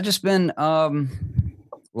 I just been a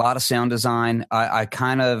lot of sound design. I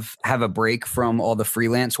kind of have a break from all the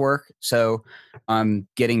freelance work. So I'm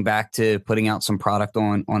getting back to putting out some product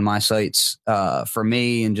on my sites for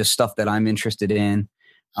me and just stuff that I'm interested in.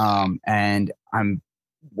 And I'm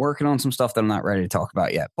working on some stuff that I'm not ready to talk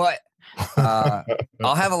about yet. But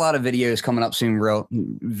I'll have a lot of videos coming up soon,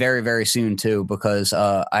 very, very soon too, because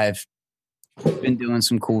I've been doing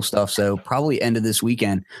some cool stuff. So probably end of this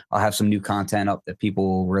weekend, I'll have some new content up that people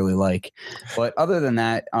will really like. But other than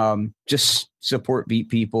that, just support Beat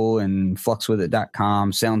People and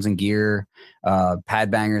fluxwithit.com, Sounds and Gear,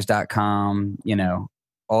 padbangers.com,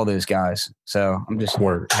 all those guys. So I'm just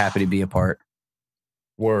happy to be a part.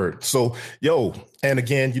 Word. So, and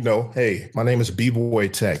again, hey, my name is B-Boy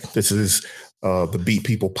Tech. This is the Beat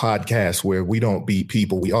People podcast, where we don't beat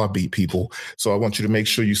people, we are beat people. So I want you to make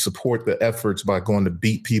sure you support the efforts by going to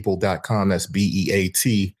beatpeople.com. That's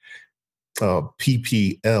BEAT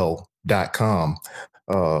PPL.com.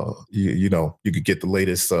 You could get the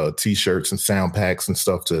latest t-shirts and sound packs and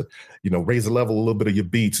stuff to, raise the level a little bit of your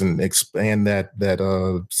beats and expand that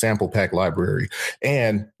sample pack library.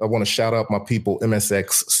 And I want to shout out my people,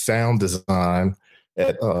 MSX Sound Design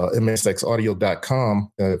at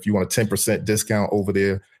msxaudio.com. If you want a 10% discount over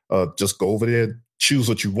there, just go over there, choose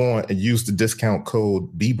what you want, and use the discount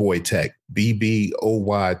code BBOYTech, BBOYTECH.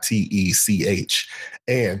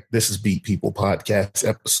 And this is Beat People Podcast,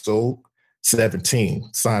 episode 17.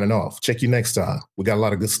 Signing off. Check you next time. We got a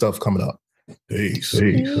lot of good stuff coming up. Peace.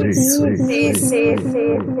 Peace. Peace. Peace. Peace. Peace.